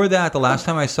before that, the last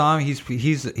time I saw him,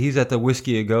 he's at the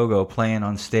Whiskey A Go-Go playing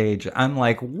on stage. I'm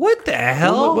like, what the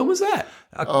hell? When was that?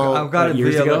 I've got a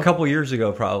video a couple years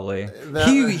ago, probably.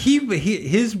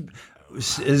 His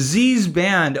Z's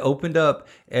band opened up,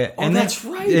 and that's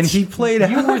right. And he played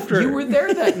after. You were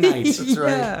there that night. That's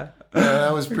right. Yeah,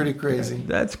 that was pretty crazy.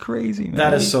 That's crazy, man.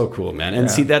 That is so cool, man. And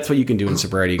see, that's what you can do in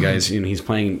sobriety, guys. He's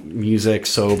playing music,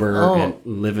 sober, and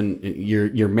living.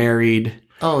 You're married.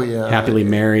 Oh yeah, happily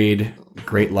married,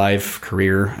 great life,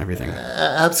 career, everything.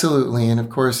 Absolutely, and of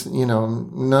course,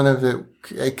 none of it.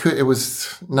 It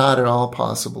was not at all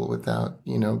possible without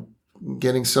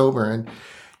getting sober. And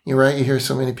you're right. You hear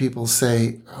so many people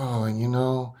say, "Oh,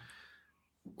 am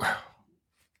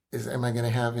I going to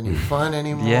have any fun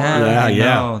anymore?"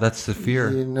 Yeah. That's the fear.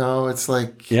 It's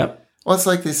like, yep. Well, it's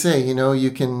like they say,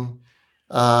 you can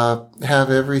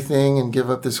have everything and give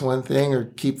up this one thing, or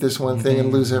keep this one thing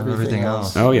and lose everything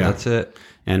else. Oh yeah, that's it.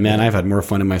 And man, I've had more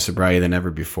fun in my sobriety than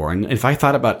ever before. And if I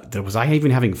thought about, was I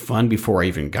even having fun before I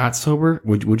even got sober?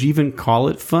 Would you even call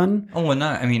it fun? Oh, well,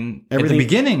 not. I mean, at the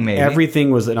beginning, maybe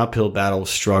everything was an uphill battle,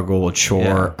 struggle, a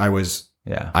chore.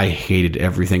 Yeah. I hated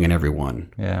everything and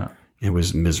everyone. Yeah, it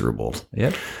was miserable.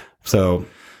 Yep. So,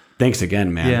 thanks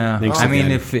again, man. Yeah. Thanks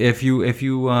again. If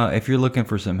you're looking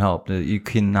for some help, you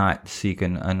cannot seek a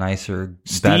nicer,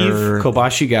 Steve better.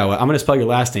 Kobashigawa. I'm going to spell your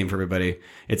last name for everybody.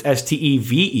 It's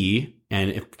Steve.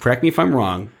 And correct me if I'm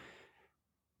wrong,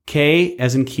 K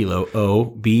as in kilo, O,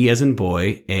 B as in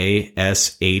boy,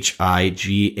 ASHIGAWA.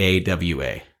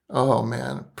 Oh,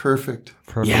 man. Perfect.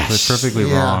 Perfectly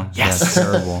wrong. Yes. That's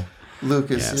terrible.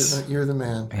 Lucas, you're the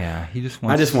man. Yeah, he just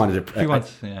wants. I just wanted to. He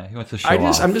wants to show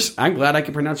off. I'm glad I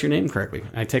can pronounce your name correctly.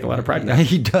 I take a lot of pride in that.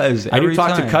 He does. I do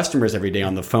talk to customers every day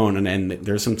on the phone, and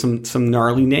there's some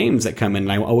gnarly names that come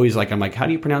in, and I'm like, how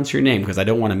do you pronounce your name? Because I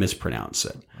don't want to mispronounce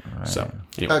it. Right. So,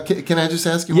 anyway. Can I just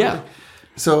ask you? Yeah.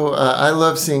 So I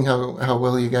love seeing how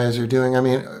well you guys are doing. I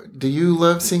mean, do you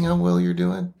love seeing how well you're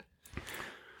doing?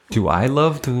 Do I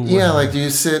love to? Yeah, like do you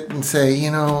sit and say,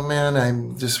 man,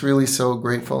 I'm just really so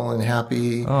grateful and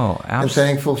happy. Oh, absolutely. And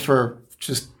thankful for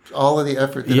just all of the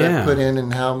effort that I've put in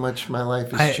and how much my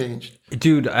life has changed.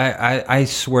 Dude, I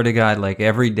swear to God, like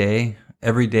every day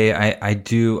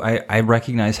I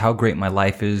recognize how great my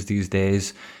life is these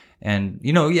days. And,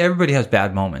 you know, everybody has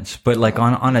bad moments, but like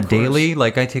on a daily,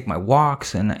 like I take my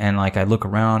walks and like I look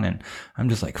around and I'm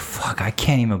just like, fuck, I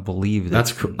can't even believe that.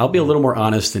 That's cool. I'll be a little more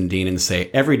honest than Dean and say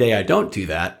every day I don't do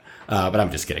that. But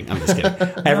I'm just kidding.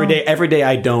 Every day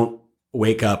I don't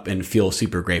wake up and feel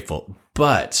super grateful.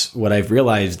 But what I've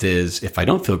realized is if I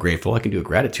don't feel grateful, I can do a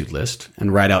gratitude list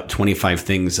and write out 25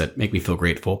 things that make me feel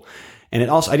grateful.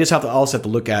 And I just have to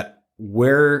look at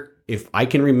where, if I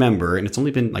can remember, and it's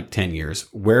only been like 10 years,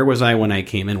 where was I when I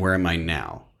came in? Where am I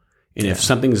now? And if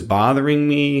something's bothering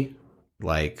me,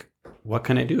 like, what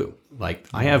can I do? Like,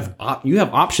 you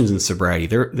have options in sobriety.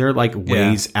 They're like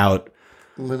ways out.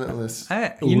 Limitless.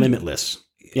 Limitless.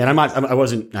 Yeah, and I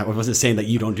wasn't saying that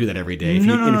you don't do that every day. If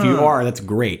you are, that's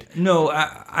great. No,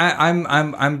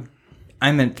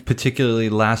 I'm in particularly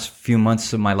last few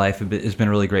months of my life has been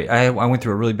really great. I went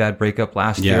through a really bad breakup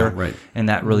last year, right. And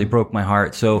that really broke my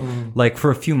heart. So, like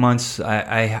for a few months,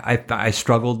 I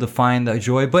struggled to find the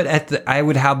joy. But I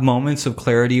would have moments of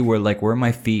clarity where like where are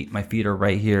my feet? My feet are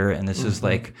right here, and this is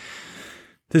like.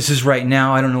 This is right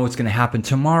now. I don't know what's going to happen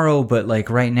tomorrow, but like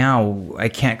right now, I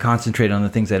can't concentrate on the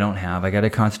things I don't have. I got to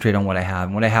concentrate on what I have.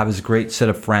 And what I have is a great set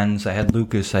of friends. I had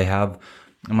Lucas. I have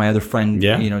my other friend,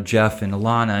 Jeff and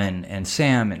Alana and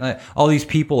Sam and all these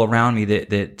people around me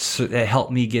that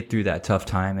helped me get through that tough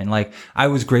time. And like, I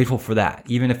was grateful for that.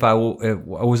 Even if I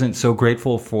wasn't so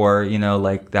grateful for,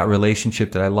 like that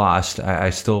relationship that I lost,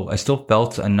 I still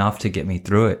felt enough to get me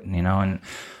through it, and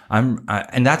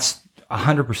and that's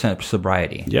 100%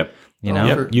 sobriety. Yep.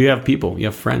 Yep. You have people, you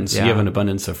have friends, you have an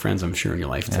abundance of friends, I'm sure, in your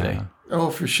life today. Oh,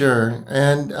 for sure.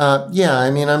 And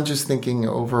I'm just thinking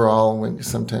overall when you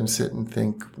sometimes sit and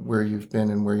think where you've been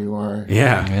and where you are.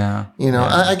 Yeah.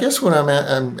 I guess what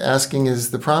I'm asking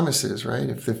is the promises, right?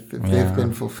 If they've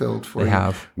been fulfilled for you. They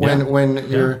have. When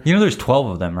you're... there's 12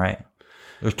 of them, right?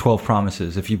 There's 12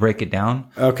 promises. If you break it down.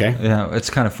 Okay. Yeah, it's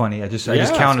kind of funny. I just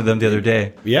counted them the other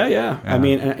day. Yeah. I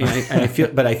mean, and I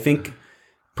feel, but I think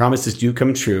promises do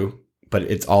come true, but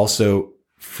it's also,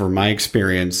 for my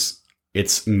experience,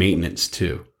 it's maintenance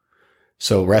too.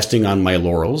 So resting on my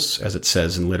laurels, as it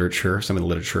says in literature, some of the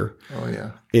literature,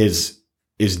 is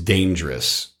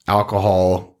dangerous.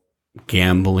 Alcohol,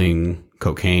 gambling,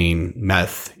 cocaine,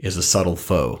 meth is a subtle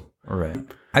foe. All right.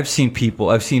 I've seen people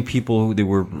who they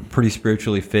were pretty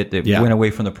spiritually fit that went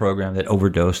away from the program that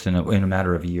overdosed in a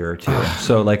matter of a year or two.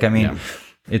 So like, I mean,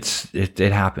 it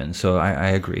happens. So I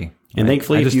agree. And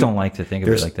thankfully, I just don't like to think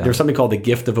of it like that. There's something called the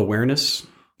gift of awareness.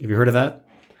 Have you heard of that?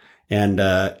 And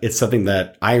it's something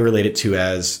that I relate it to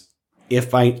as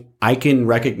if I can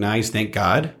recognize, thank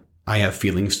God, I have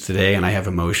feelings today and I have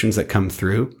emotions that come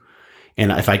through.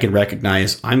 And if I can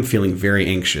recognize I'm feeling very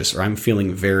anxious or I'm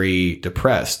feeling very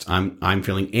depressed, I'm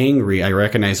feeling angry, I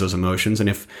recognize those emotions. And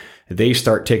if they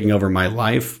start taking over my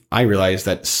life, I realize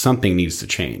that something needs to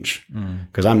change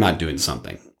because I'm not doing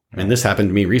something. And this happened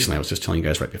to me recently. I was just telling you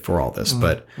guys right before all this,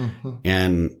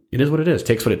 and it is what it is. It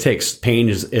takes what it takes. Pain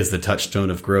is the touchstone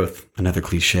of growth. Another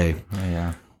cliche. Oh,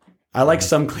 yeah. I like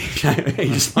some cliches.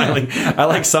 You're smiling. I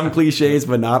like some cliches,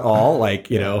 but not all. Like,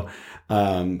 but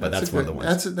that's one of the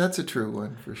ones. That's a true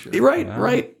one for sure.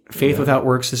 Right. Faith without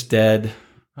works is dead.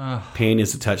 Pain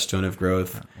is the touchstone of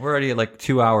growth. We're already at like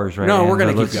 2 hours, right? No, we're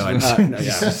going to keep going.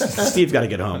 Steve's got to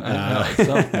get home. At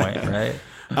some point, right?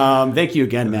 Thank you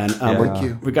again, man. Thank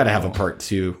you. We got to have a part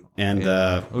 2. And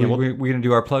we're going to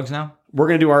do our plugs now? We're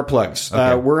going to do our plugs.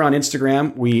 Okay. We're on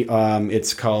Instagram.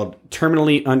 It's called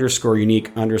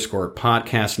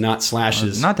terminally_unique_podcast, not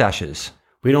slashes. Not dashes.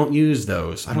 We don't use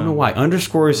those. I don't know why.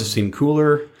 Underscores seem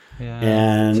cooler. Yeah.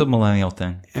 And it's a millennial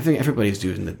thing. I think everybody's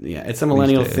doing it. Yeah, it's a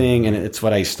millennial thing, and it's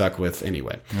what I stuck with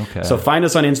anyway. Okay. So find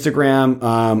us on Instagram.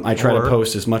 I try to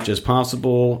post as much as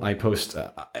possible. I post.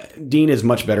 Dean is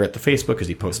much better at the Facebook because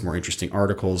he posts more interesting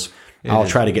articles. I'll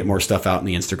try to get more stuff out in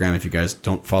the Instagram if you guys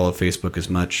don't follow Facebook as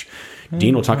much.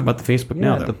 Dean will talk about the Facebook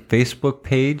now, though. The Facebook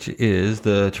page is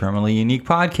the Terminally Unique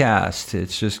Podcast.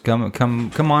 It's just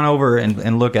come on over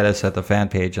and look at us at the fan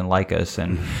page and like us,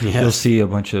 and you'll see a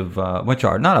bunch of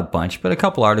art, not a bunch, but a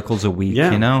couple articles a week,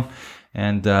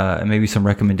 and maybe some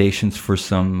recommendations for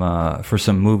some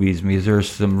movies, because there's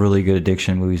some really good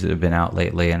addiction movies that have been out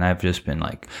lately, and I've just been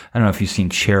like, I don't know if you've seen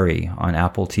Cherry on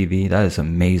Apple TV. That is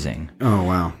amazing. Oh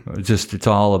wow! It's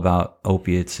all about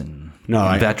opiates and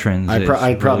veterans.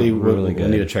 I probably really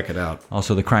need to check it out.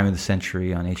 Also, The Crime of the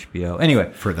Century on HBO.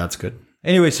 Anyway, that's good.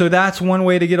 Anyway, so that's one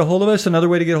way to get a hold of us. Another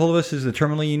way to get a hold of us is the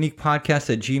Terminally Unique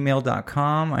Podcast at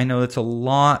gmail.com. I know that's a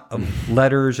lot of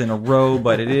letters in a row,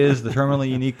 but it is the Terminally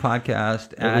Unique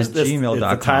Podcast at gmail.com.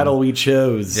 It's the title we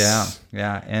chose.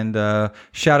 Yeah. And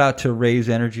shout out to Raise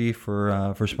Energy for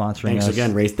sponsoring Thanks us.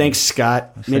 again, Raise. Thanks,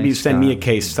 Scott. Maybe send me a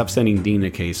case. Stop sending Dean a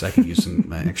case. I could use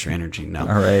some extra energy now.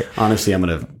 All right. Honestly, I'm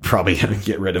going to probably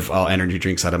get rid of all energy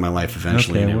drinks out of my life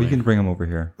eventually. Okay, anyway. well, you can bring them over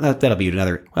here. That'll be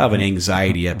another. We'll have an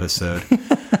anxiety episode.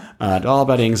 All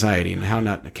about anxiety and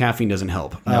how caffeine doesn't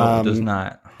help. No, it does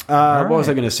not. What was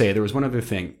I going to say? There was one other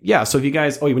thing. Yeah. So if you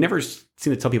guys, you never seem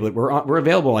to tell people that we're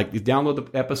available. Like you download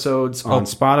the episodes on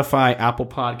Spotify, Apple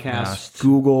Podcasts,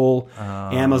 Google,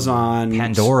 Amazon,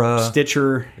 Pandora,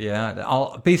 Stitcher.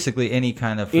 Yeah, basically any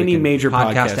kind of any major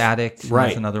podcast addict. Right.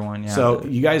 That's another one. Yeah. So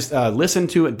you guys listen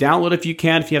to it, download if you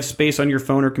can, if you have space on your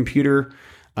phone or computer.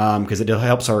 Because it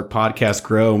helps our podcast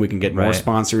grow and we can get more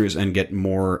sponsors and get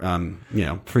more,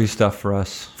 free stuff for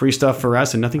us. Free stuff for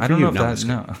us and nothing for you.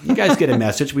 No. You guys get a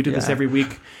message. We do this every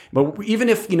week. But even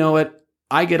if, you know what,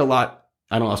 I get a lot.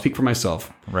 I don't know. I'll speak for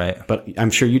myself. Right. But I'm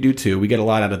sure you do too. We get a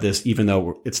lot out of this, even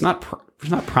though it's not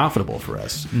profitable for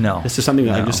us. No. This is something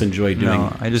that I just enjoy doing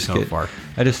far.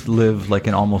 I just live like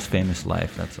an almost famous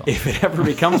life. That's all. If it ever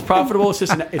becomes profitable,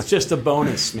 it's just a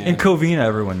bonus, man. In Covina,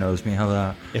 everyone knows me.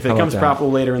 If it becomes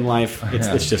profitable later in life,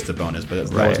 it's just a bonus. But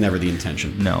that was never the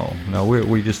intention. No.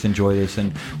 We just enjoy this,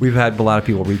 and we've had a lot of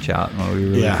people reach out. And we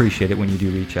really appreciate it when you do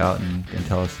reach out and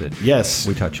tell us that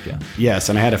we touched you. Yes,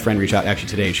 and I had a friend reach out actually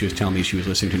today. She was telling me she was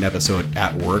listening to an episode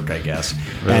at work, I guess,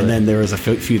 really? And then there was a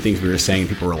few things we were saying.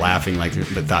 People were laughing,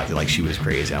 but thought like she was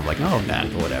crazy. I'm like, oh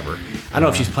man, whatever. I don't know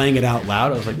if she's playing it out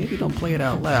loud. I was like, maybe don't play it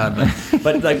out loud,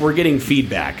 but like we're getting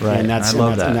feedback, right? And that's great. I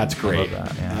love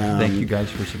that. Yeah. Thank you guys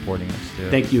for supporting us too.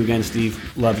 Thank you again, Steve.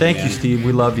 Thank you, Steve.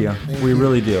 We love you. We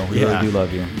really do. We really do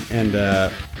love you. And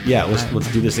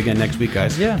let's do this again next week,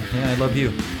 guys. Yeah, I love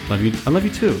you. Love you. I love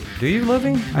you too. Do you love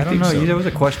me? I don't know. So. There was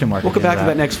a question mark. We'll come back to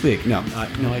that next week. No, I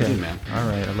do, man. All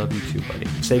right. I love you too, buddy.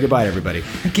 Say goodbye, everybody.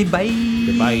 Okay, bye.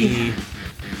 Goodbye.